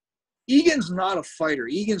Egan's not a fighter.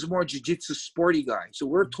 Egan's more jiu-jitsu sporty guy. So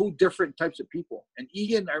we're two different types of people. And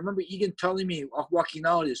Egan, I remember Egan telling me walking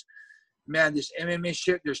out is, man, this MMA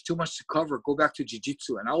shit, there's too much to cover. Go back to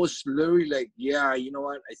jiu-jitsu. And I was literally like, yeah, you know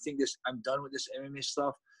what? I think I'm done with this MMA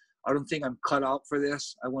stuff. I don't think I'm cut out for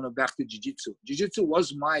this. I want to back to jiu-jitsu. Jiu-jitsu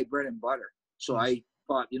was my bread and butter. So I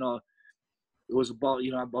thought, it was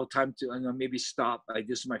about time to maybe stop.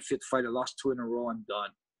 This is my 5th fight. I lost 2 in a row. I'm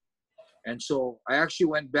done. And so I actually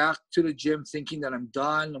went back to the gym thinking that I'm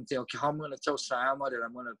done. I'm thinking, okay, how am I going to tell Sayama that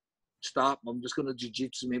I'm going to stop? I'm just going to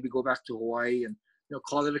jiu-jitsu, maybe go back to Hawaii and,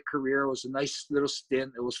 call it a career. It was a nice little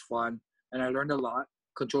stint. It was fun. And I learned a lot,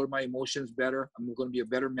 controlled my emotions better. I'm going to be a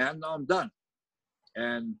better man. Now I'm done.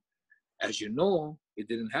 And as you know, it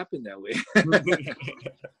didn't happen that way.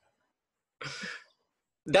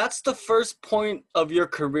 That's the first point of your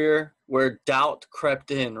career where doubt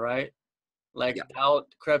crept in, right? Doubt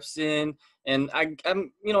creeps in, and I'm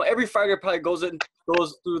every fighter probably goes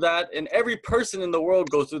through that, and every person in the world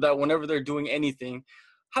goes through that whenever they're doing anything.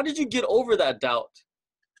 How did you get over that doubt?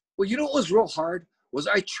 Well, what was real hard was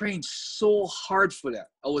I trained so hard for that.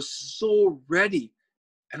 I was so ready,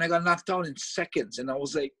 and I got knocked out in seconds, and I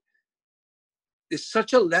was like, it's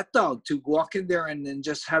such a letdown to walk in there and then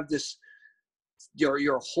just have this,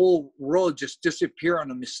 your whole world just disappear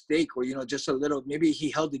on a mistake, or just a little. Maybe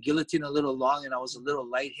he held the guillotine a little long, and I was a little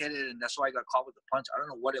lightheaded, and that's why I got caught with the punch. I don't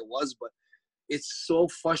know what it was, but it's so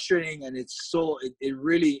frustrating, and it's so it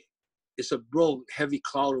really it's a real heavy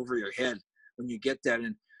cloud over your head when you get that.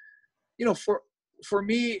 And for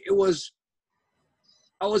me, it was.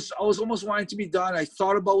 I was almost wanting to be done. I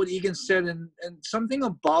thought about what Egan said, and something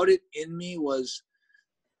about it in me was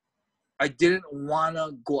I didn't want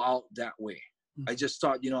to go out that way. I just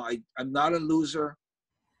thought, I'm not a loser.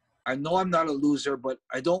 I know I'm not a loser, but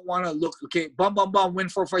I don't want to look, okay, win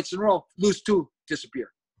 4 fights in a row, lose 2,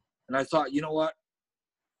 disappear. And I thought, you know what?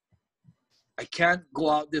 I can't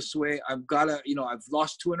go out this way. I've got to, I've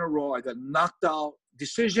lost 2 in a row. I got knocked out,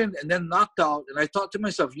 decision, and then knocked out. And I thought to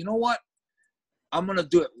myself, you know what? I'm going to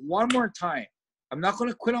do it one more time. I'm not going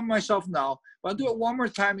to quit on myself now, but I'll do it one more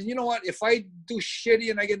time. And you know what? If I do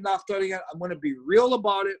shitty and I get knocked out again, I'm going to be real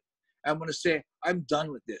about it. I'm going to say, I'm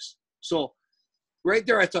done with this. So right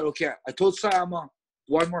there, I thought, okay, I told Sayama,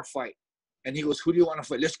 one more fight. And he goes, who do you want to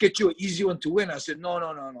fight? Let's get you an easy one to win. I said, no.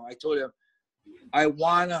 I told him, I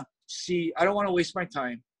want to see, I don't want to waste my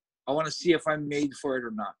time. I want to see if I'm made for it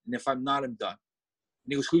or not. And if I'm not, I'm done. And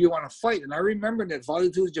he goes, who do you want to fight? And I remember that Vale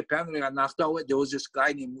Tudo Japan, that I got knocked out with, there was this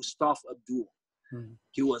guy named Mustafa Abdul.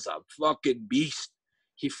 He was a fucking beast.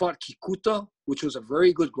 He fought Kikuta, which was a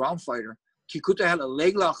very good ground fighter. Kikuta had a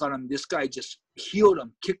leg lock on him. This guy just healed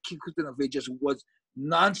him, kicked Kikuta in the face, just was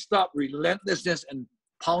nonstop relentlessness and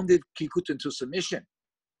pounded Kikuta into submission.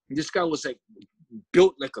 And this guy was like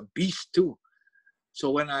built like a beast too.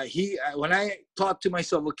 So when I thought to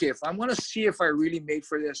myself, okay, if I'm gonna see if I really made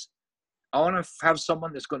for this, I want to have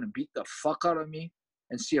someone that's gonna beat the fuck out of me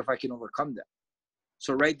and see if I can overcome that.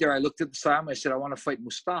 So right there, I looked at the Sayama. I said, I want to fight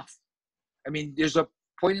Mustafa. I mean, there's a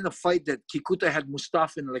point in the fight that Kikuta had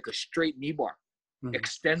Mustafa in like a straight knee bar,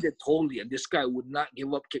 extended totally, and this guy would not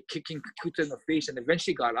give up, kept kicking Kikuta in the face, and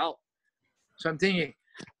eventually got out. So I'm thinking,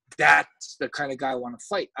 that's the kind of guy I want to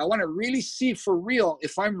fight. I want to really see for real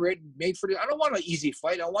if I'm ready, made for it. I don't want an easy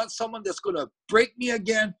fight. I want someone that's going to break me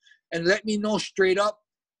again and let me know straight up.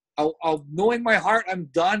 I'll know in my heart, I'm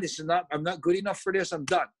done. I'm not good enough for this. I'm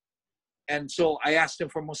done. And so I asked him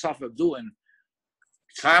for Mustafa Abdul, and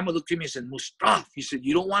Sayama looked at me and said, Mustafa, he said,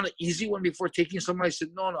 you don't want an easy one before taking someone? I said,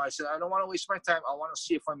 no. I said, I don't want to waste my time. I want to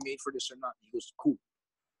see if I'm made for this or not. He goes, cool.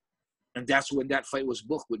 And that's when that fight was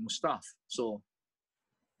booked with Mustafa. So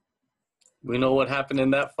we know what happened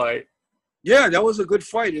in that fight. Yeah, that was a good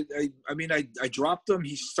fight. I dropped him.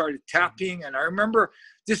 He started tapping. And I remember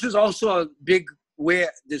this is also a big way,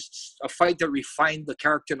 a fight that refined the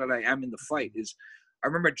character that I am in the fight. Is I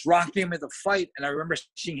remember dropping him in the fight, and I remember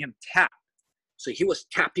seeing him tap. So he was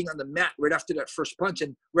tapping on the mat right after that first punch.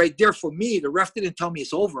 And right there for me, the ref didn't tell me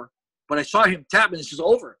it's over. But I saw him tap, and it's just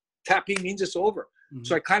over. Tapping means it's over. Mm-hmm.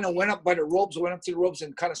 So I kind of went up to the ropes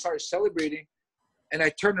and kind of started celebrating. And I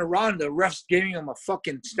turned around, the ref's giving him a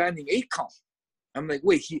fucking standing 8 count. I'm like,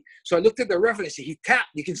 wait, so I looked at the ref and I said, he tapped.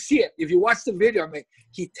 You can see it. If you watch the video, I'm like,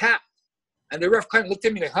 he tapped. And the ref kind of looked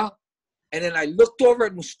at me like, huh? And then I looked over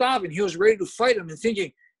at Mustafa, and he was ready to fight him, and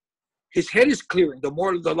thinking, his head is clearing. The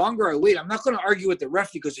longer I wait, I'm not going to argue with the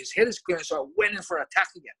ref because his head is clearing. So I went in for an attack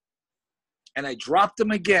again. And I dropped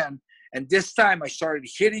him again. And this time I started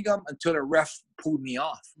hitting him until the ref pulled me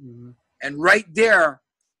off. Mm-hmm. And right there,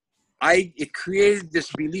 it created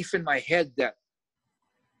this belief in my head that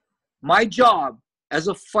my job as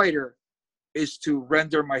a fighter is to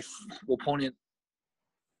render my opponent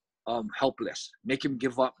helpless, make him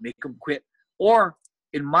give up, make him quit. Or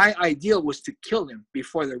in my ideal was to kill him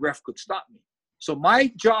before the ref could stop me. So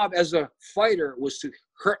my job as a fighter was to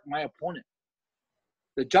hurt my opponent.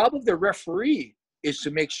 The job of the referee is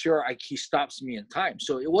to make sure he stops me in time.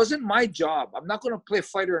 So it wasn't my job. I'm not going to play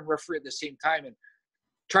fighter and referee at the same time and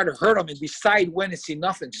try to hurt him and decide when it's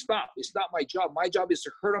enough and stop. It's not my job. My job is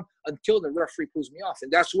to hurt him until the referee pulls me off.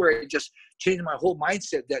 And that's where it just changed my whole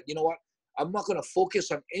mindset that, you know what, I'm not going to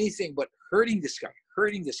focus on anything but hurting this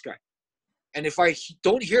guy. And if I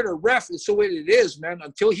don't hear the ref, it's the way it is, man.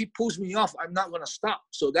 Until he pulls me off, I'm not going to stop.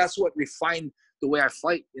 So that's what refined the way I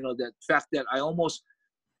fight. You know, that fact that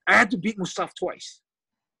I had to beat Mustafa twice.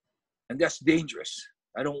 And that's dangerous.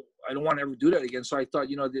 I don't want to ever do that again. So I thought,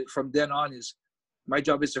 you know, that from then on my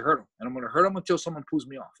job is to hurt him. And I'm going to hurt him until someone pulls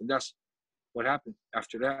me off. And that's what happened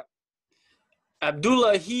after that.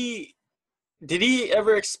 Abdullah, did he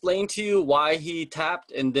ever explain to you why he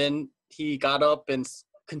tapped and then he got up and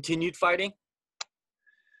continued fighting?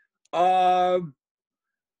 No,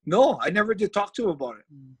 I never did talk to him about it.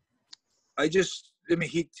 I guess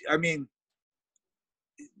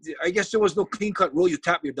there was no clean-cut rule. You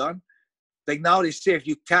tap, you're done. Like now they say if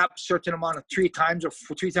you tap certain amount of 3 times or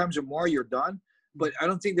more, you're done. But I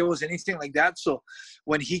don't think there was anything like that. So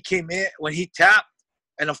when he came in, when he tapped,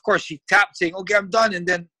 and of course he tapped saying, okay, I'm done. And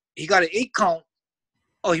then he got an 8 count.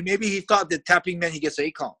 Oh, maybe he thought that tapping meant he gets an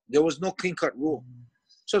 8 count. There was no clean-cut rule.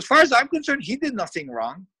 So as far as I'm concerned, he did nothing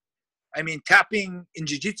wrong. I mean, tapping in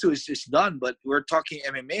jiu-jitsu is done, but we're talking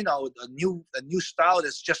MMA now with a new style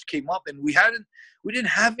that's just came up, and we didn't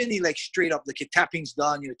have any like straight up like your tapping's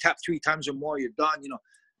done, you know, tap 3 times or more, you're done, you know.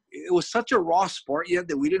 It was such a raw sport yet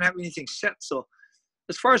that we didn't have anything set. So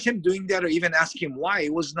as far as him doing that or even asking why,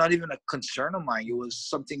 it was not even a concern of mine. It was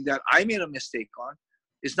something that I made a mistake on.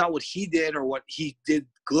 It's not what he did or what he did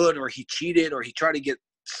good or he cheated or he tried to get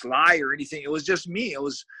sly or anything. It was just me.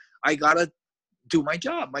 I gotta do my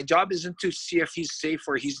job. My job isn't to see if he's safe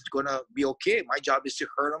or he's gonna be okay. My job is to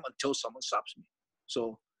hurt him until someone stops me.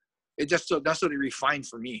 So that's what it refined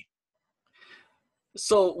for me.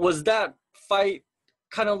 So was that fight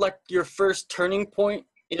kind of like your first turning point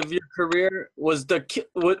of your career?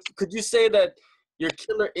 Could you say that your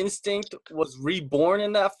killer instinct was reborn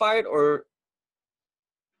in that fight, or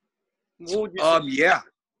what would you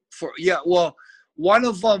say? Well, one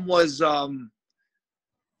of them was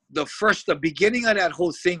the beginning of that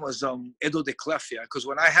whole thing was Edo de Clef, because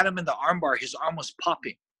when I had him in the armbar, his arm was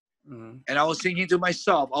popping. Mm-hmm. And I was thinking to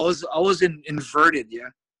myself, I was inverted,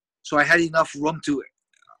 so I had enough room to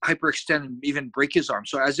hyperextend and even break his arm.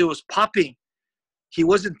 So as it was popping, he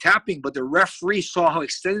wasn't tapping, but the referee saw how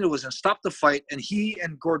extended it was and stopped the fight. And he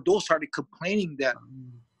and Gordeau started complaining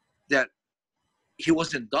that he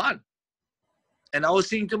wasn't done. And I was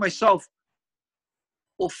thinking to myself,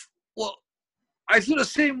 well, I feel the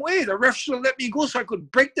same way. The ref should have let me go so I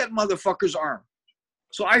could break that motherfucker's arm.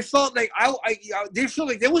 So I felt like they feel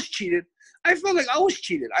like they was cheated. I felt like I was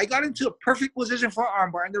cheated. I got into a perfect position for an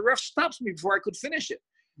armbar, and the ref stops me before I could finish it.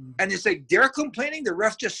 Mm-hmm. And it's like they're complaining. The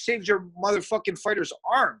ref just saved your motherfucking fighter's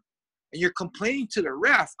arm, and you're complaining to the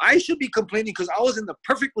ref. I should be complaining because I was in the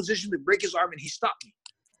perfect position to break his arm, and he stopped me.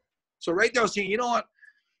 So right there, I was saying, you know what?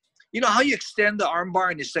 You know how you extend the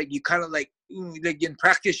armbar, and it's like you kind of like in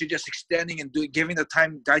practice, you're just extending and giving the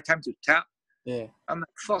guy time to tap. Yeah. I'm like,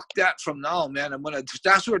 fuck that from now, man.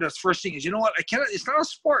 That's where the first thing is. You know what? It's not a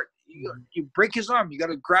sport. You break his arm. You got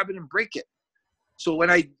to grab it and break it. So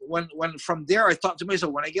when from there, I thought to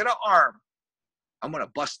myself, when I get an arm, I'm going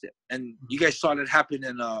to bust it. And you guys saw that happen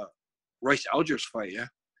in Royce Alger's fight, yeah?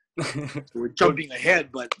 So we're jumping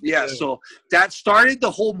ahead, but yeah. So that started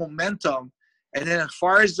the whole momentum. And then as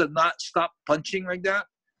far as the not stop punching like that,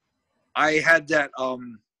 I had that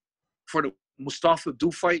for the Mustafa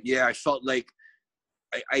Du fight. Yeah, I felt like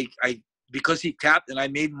I because he tapped and I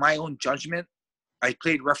made my own judgment. I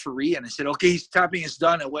played referee and I said, okay, he's tapping, it's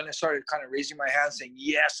done. And when I started kind of raising my hand saying,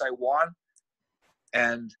 yes, I won.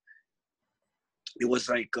 And it was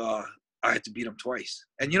like I had to beat him twice.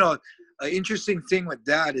 And, an interesting thing with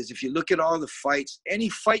that is if you look at all the fights, any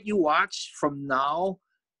fight you watch from now,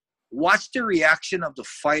 watch the reaction of the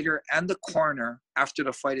fighter and the corner after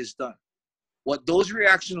the fight is done. What those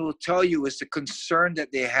reactions will tell you is the concern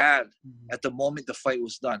that they had at the moment the fight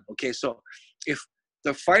was done. Okay, so if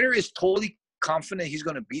the fighter is totally confident he's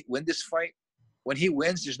going to win this fight, when he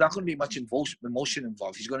wins, there's not going to be much emotion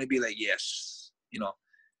involved. He's going to be like, yes,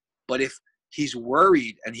 But if he's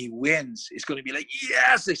worried and he wins, it's going to be like,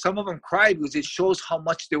 yes. Like some of them cried because it shows how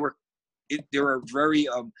much they were very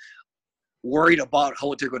worried about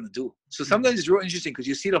what they're going to do. So sometimes it's real interesting because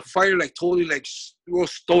you see the fighter like totally like real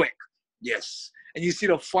stoic. Yes. And you see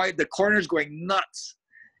the corners going nuts.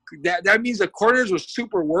 That means the corners were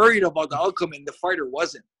super worried about the outcome and the fighter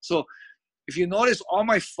wasn't. So if you notice all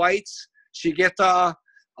my fights, Shigeta,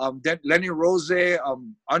 Lenny Rose,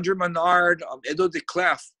 Andre Menard, Edo de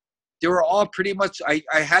Clef, they were all pretty much, I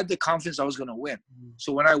had the confidence I was going to win.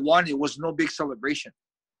 So when I won, it was no big celebration.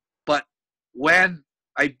 But when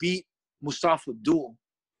I beat Mustafa Du,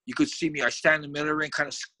 you could see me. I stand in the middle of the ring, kind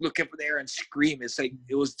of look up in the air and scream. It's like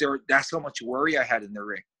it was there. That's how much worry I had in the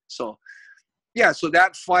ring. So, yeah. So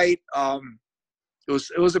that fight,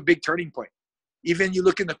 it was a big turning point. Even you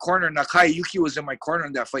look in the corner, Nakai Yuki was in my corner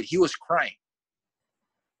in that fight. He was crying.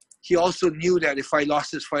 He also knew that if I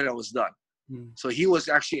lost this fight, I was done. So he was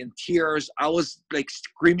actually in tears. I was like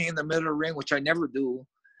screaming in the middle of the ring, which I never do.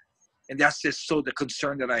 And that's just so the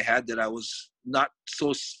concern that I had that I was not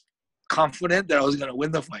so confident that I was going to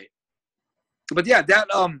win the fight. But yeah, that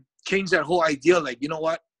changed that whole idea. Like, you know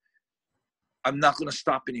what? I'm not going to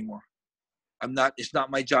stop anymore. It's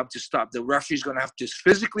not my job to stop. The referee's going to have to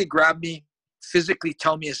physically grab me, physically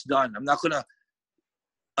tell me it's done. I'm not going to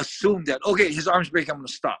assume that, okay, his arm's breaking, I'm going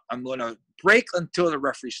to stop. I'm going to break until the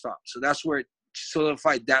referee stops. So that's where it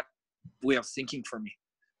solidified that way of thinking for me.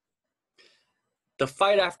 The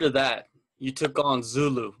fight after that, you took on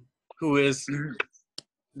Zulu, who is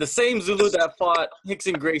the same Zulu that fought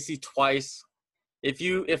Rickson Gracie twice.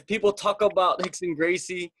 If people talk about Rickson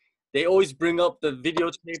Gracie, they always bring up the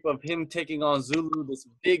videotape of him taking on Zulu, this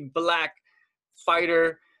big black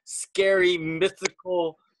fighter, scary,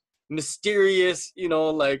 mythical, mysterious,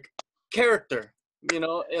 like character,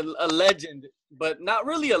 a legend, but not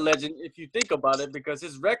really a legend if you think about it, because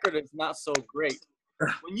his record is not so great.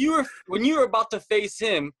 When you were about to face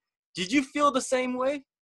him, did you feel the same way?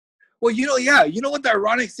 Well, yeah. You know what the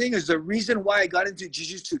ironic thing is? The reason why I got into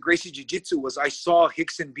Jiu-Jitsu, Gracie Jiu-Jitsu, was I saw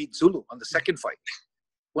Rickson beat Zulu on the second fight.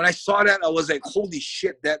 When I saw that, I was like, holy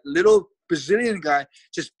shit, that little Brazilian guy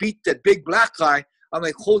just beat that big black guy. I'm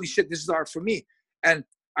like, holy shit, this is hard for me. And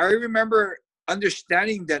I remember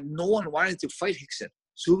understanding that no one wanted to fight Rickson.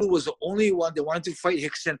 Zulu was the only one that wanted to fight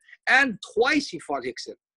Rickson, and twice he fought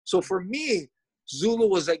Rickson. So for me, Zulu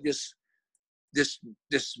was like this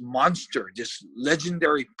monster, this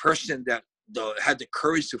legendary person that had the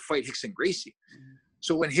courage to fight Rickson Gracie.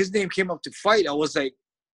 So when his name came up to fight, I was like,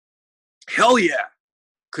 hell yeah.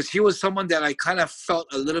 Because he was someone that I kind of felt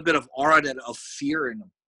a little bit of aura of fear in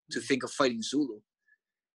him to think of fighting Zulu.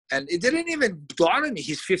 And it didn't even dawn on me.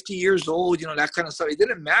 He's 50 years old, you know, that kind of stuff. It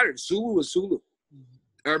didn't matter. Zulu was Zulu.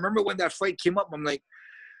 I remember when that fight came up, I'm like,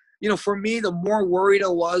 you know, for me, the more worried I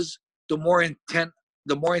was, the more intent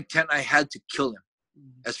I had to kill him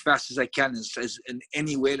as fast as I can, as in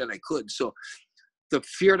any way that I could. So the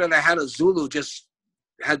fear that I had of Zulu just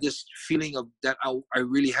had this feeling of that I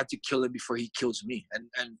really had to kill him before he kills me.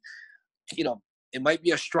 And you know, it might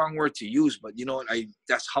be a strong word to use, but you know what?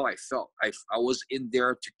 That's how I felt. I was in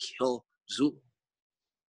there to kill Zulu,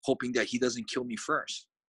 hoping that he doesn't kill me first,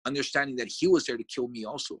 understanding that he was there to kill me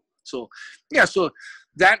also. So yeah, so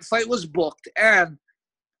that fight was booked, and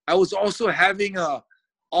I was also having a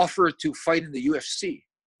offer to fight in the UFC.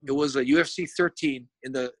 It was a UFC 13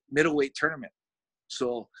 in the middleweight tournament.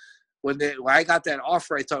 So when I got that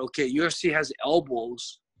offer, I thought, okay, UFC has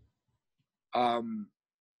elbows,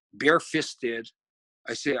 bare-fisted.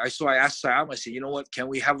 I asked Sayama, I said, you know what, can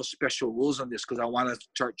we have a special rules on this? Because I want to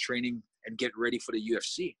start training and get ready for the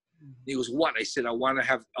UFC. He goes, what? I said, I want to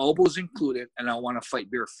have elbows included, and I want to fight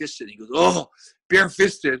bare-fisted. He goes, oh,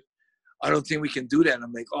 bare-fisted? I don't think we can do that. And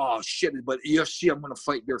I'm like, oh, shit, but UFC, I'm going to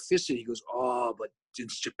fight bare-fisted. He goes, oh, but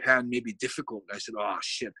since Japan may be difficult. I said, oh,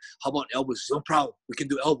 shit, how about elbows? No problem. We can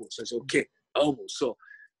do elbows. I said, okay, elbows. So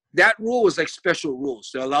that rule was like special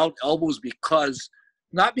rules. They allowed elbows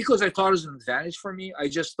not because I thought it was an advantage for me. I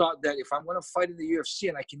just thought that if I'm going to fight in the UFC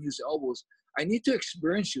and I can use elbows, I need to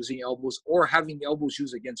experience using elbows or having the elbows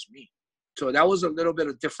used against me. So that was a little bit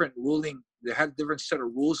of different ruling. They had a different set of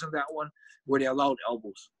rules in that one where they allowed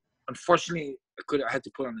elbows. Unfortunately, I had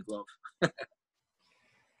to put on the glove.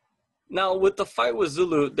 Now, with the fight with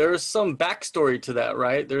Zulu, there's some backstory to that,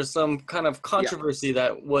 right? There's some kind of controversy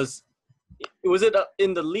that was it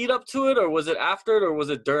in the lead up to it, or was it after it, or was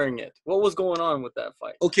it during it? What was going on with that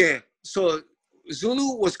fight? Okay, so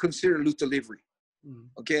Zulu was considered luta livre.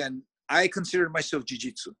 Okay, and I considered myself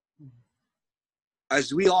jiu-jitsu.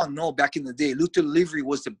 As we all know, back in the day, luta livre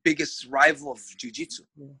was the biggest rival of jiu-jitsu.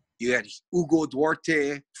 You had Hugo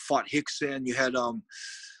Duarte fought Rickson. You had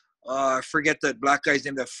I forget that black guy's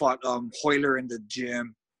name that fought Hoyler in the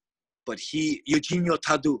gym, but Eugenio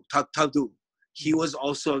Tadu. He was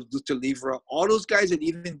also luta livre. All those guys that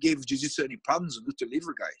even gave jiu-jitsu any problems with luta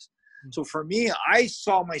livre guys. So for me, I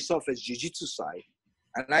saw myself as jiu-jitsu side,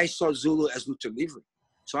 and I saw Zulu as luta livre.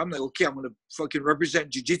 So I'm like, okay, I'm gonna fucking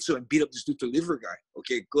represent jiu-jitsu and beat up this luta livre guy.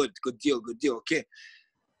 Okay, good deal. Okay,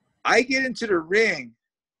 I get into the ring.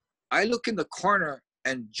 I look in the corner,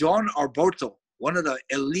 and John Arboto, one of the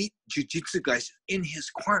elite jiu-jitsu guys, in his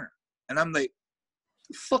corner. And I'm like,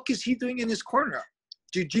 the fuck is he doing in his corner?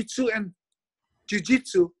 Jiu-jitsu,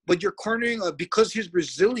 but you're cornering, because he's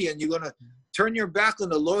Brazilian, you're going to turn your back on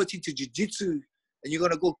the loyalty to jiu-jitsu, and you're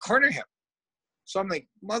going to go corner him. So I'm like,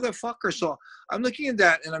 motherfucker. So I'm looking at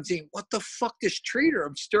that, and I'm thinking, what the fuck, this traitor?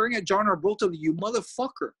 I'm staring at John Arboto, you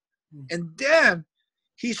motherfucker. And then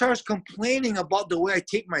he starts complaining about the way I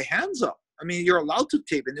tape my hands up. I mean, you're allowed to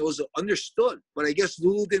tape, and it was understood. But I guess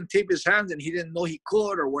Lulu didn't tape his hands, and he didn't know he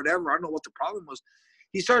could or whatever. I don't know what the problem was.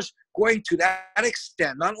 He starts going to that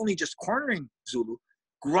extent, not only just cornering Zulu,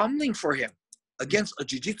 grumbling for him against a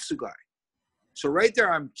jiu-jitsu guy. So right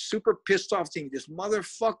there, I'm super pissed off thinking, this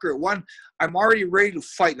motherfucker, one, I'm already ready to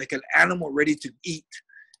fight like an animal ready to eat.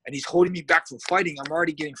 And he's holding me back from fighting. I'm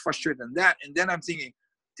already getting frustrated on that. And then I'm thinking,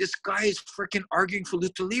 this guy is freaking arguing for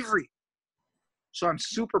luta livre. So I'm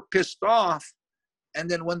super pissed off. And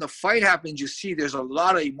then when the fight happens, you see there's a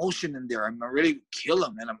lot of emotion in there. I'm ready to kill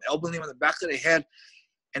him, and I'm elbowing him on the back of the head.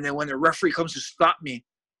 And then when the referee comes to stop me,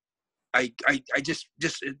 I just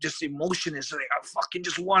emotion is like, I fucking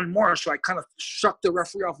just one more. So I kind of shook the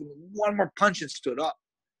referee off with one more punch and stood up.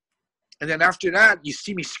 And then after that, you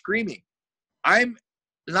see me screaming. I'm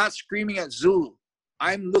not screaming at Zulu.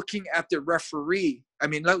 I'm looking at the referee. I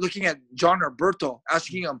mean, looking at John Roberto,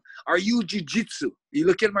 asking him, are you jiu-jitsu? You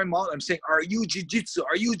look at my mouth, I'm saying, are you jiu-jitsu?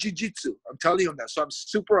 Are you jiu-jitsu? I'm telling him that. So I'm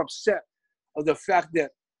super upset of the fact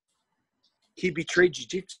that he betrayed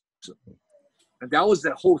jiu-jitsu. And that was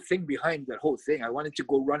the whole thing behind that whole thing. I wanted to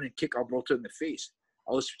go run and kick Alberto in the face.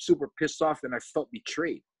 I was super pissed off, and I felt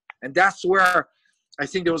betrayed. And that's where I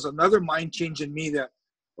think there was another mind change in me that,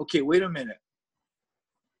 okay, wait a minute.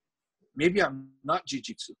 Maybe I'm not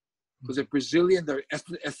jiu-jitsu. Because the Brazilian, the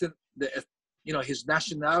you know, his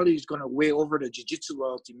nationality is going to weigh over the jiu-jitsu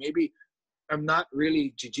loyalty. Maybe I'm not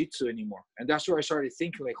really jiu-jitsu anymore. And that's where I started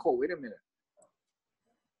thinking, like, oh, wait a minute.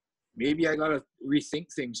 Maybe I got to rethink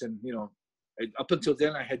things. And, you know, up until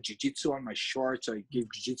then, I had jiu-jitsu on my shorts. I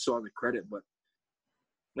gave jiu-jitsu all the credit. But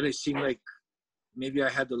it seemed like maybe I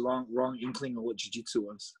had the wrong inkling of what jiu-jitsu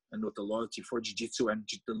was and what the loyalty for jiu-jitsu and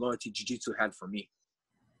the loyalty jiu-jitsu had for me.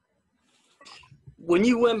 When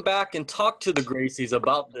you went back and talked to the Gracies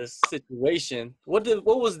about this situation, what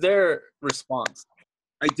was their response?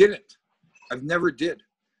 I didn't. I've never did.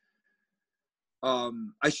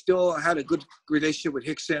 I still had a good relationship with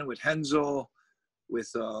Hickson, with Henzo,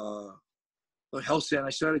 with Helson. I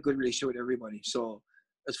still had a good relationship with everybody. So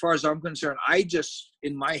as far as I'm concerned, I just,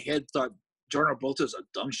 in my head, thought John Arbolta is a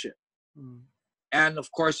dumb shit. And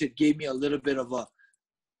of course, it gave me a little bit of a,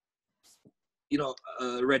 you know,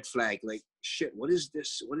 a red flag. Like, shit, what is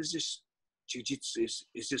this? What is this jiu-jitsu?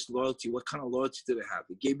 Is this loyalty? What kind of loyalty did I have?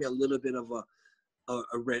 It gave me a little bit of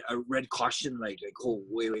a red caution, like, oh,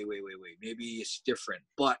 wait, maybe it's different.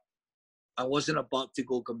 But I wasn't about to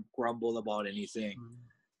go grumble about anything.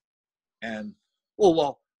 And,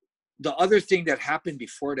 well, the other thing that happened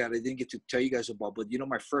before that, I didn't get to tell you guys about, but, you know,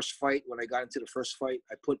 my first fight, when I got into the first fight,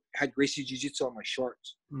 I had Gracie Jiu-Jitsu on my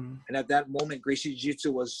shorts. And at that moment, Gracie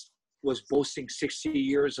Jiu-Jitsu was boasting 60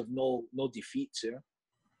 years of no defeats, yeah?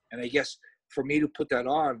 And I guess for me to put that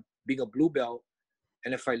on, being a blue belt,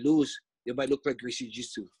 and if I lose, it might look like Gracie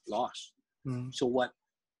Jiu-Jitsu lost. So what,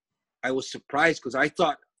 I was surprised because I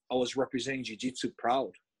thought I was representing Jiu-Jitsu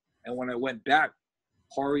proud. And when I went back,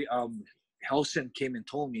 Helson came and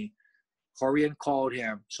told me, Horian called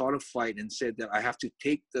him, saw the fight, and said that I have to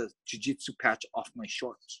take the Jiu-Jitsu patch off my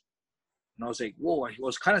shorts. And I was like, whoa, I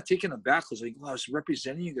was kind of taken aback. I was like, well, I was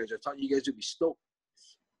representing you guys. I thought you guys would be stoked.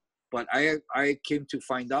 But I came to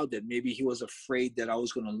find out that maybe he was afraid that I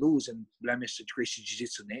was going to lose and blemish the Gracie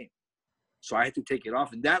Jiu-Jitsu name. So I had to take it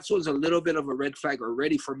off. And that was a little bit of a red flag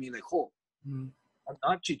already for me, like, oh, I'm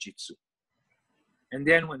not Jiu-Jitsu. And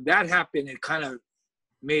then when that happened, it kind of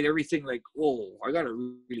made everything like, oh, I got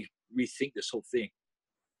to really rethink this whole thing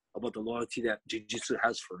about the loyalty that Jiu-Jitsu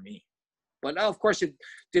has for me. But of course, it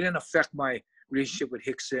didn't affect my relationship with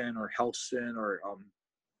Hickson or Helson or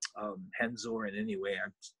Henzo in any way.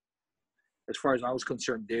 As far as I was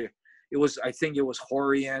concerned, I think it was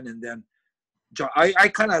Horian, and then John. I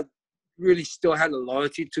kind of really still had a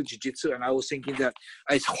loyalty to Jiu-Jitsu, and I was thinking that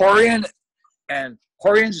it's Horian, and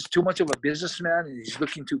Horian's is too much of a businessman, and he's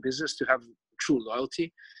looking to business to have true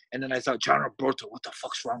loyalty. And then I thought, John Roberto, what the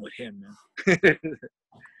fuck's wrong with him, man?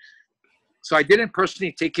 So I didn't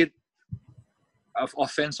personally take it of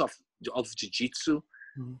offense of Jiu-Jitsu,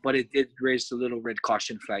 but it did raise a little red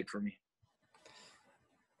caution flag for me.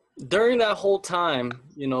 During that whole time,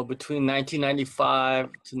 you know, between 1995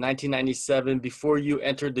 to 1997, before you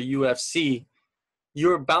entered the UFC, you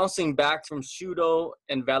were bouncing back from Shooto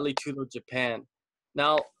and Vale Tudo Japan.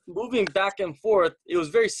 Now, moving back and forth, it was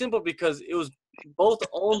very simple because it was both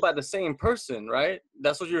owned by the same person, right?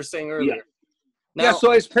 That's what you were saying earlier. Yeah. Now,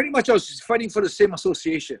 So it's pretty much I was fighting for the same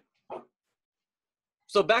association.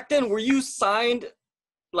 So back then, were you signed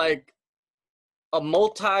like a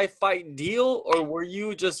multi-fight deal, or were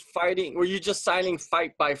you just fighting? Were you just signing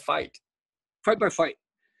fight by fight? Fight by fight.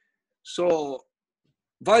 So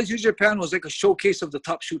Vale Tudo Japan was like a showcase of the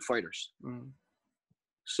top shoot fighters.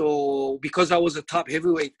 So because I was a top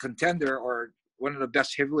heavyweight contender or one of the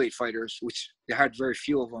best heavyweight fighters, which they had very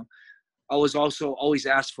few of them, I was also always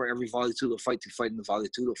asked for every Vale Tudo fight to fight in the Vale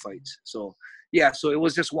Tudo fights. So yeah, so it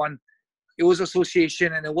was just one. It was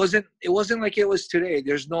association, and it wasn't like it was today.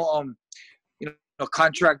 There's no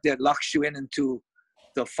contract that locks you into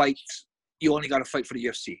the fights. You only got to fight for the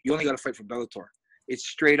UFC. You only got to fight for Bellator. It's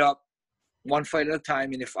straight up one fight at a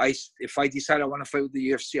time. And if I decide I want to fight with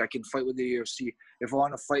the UFC, I can fight with the UFC. If I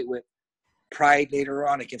want to fight with Pride later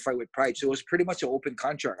on, I can fight with Pride. So it was pretty much an open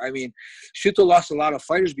contract. I mean, Shooto lost a lot of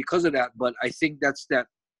fighters because of that, but I think that's that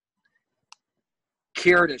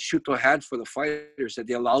care that Shooto had for the fighters, that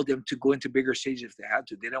they allowed them to go into bigger stages if they had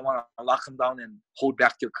to. They didn't want to lock them down and hold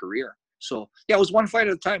back their career. So yeah, it was one fight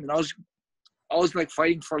at a time, and I was like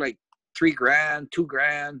fighting for like $3,000,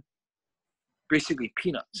 $2,000, basically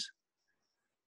peanuts.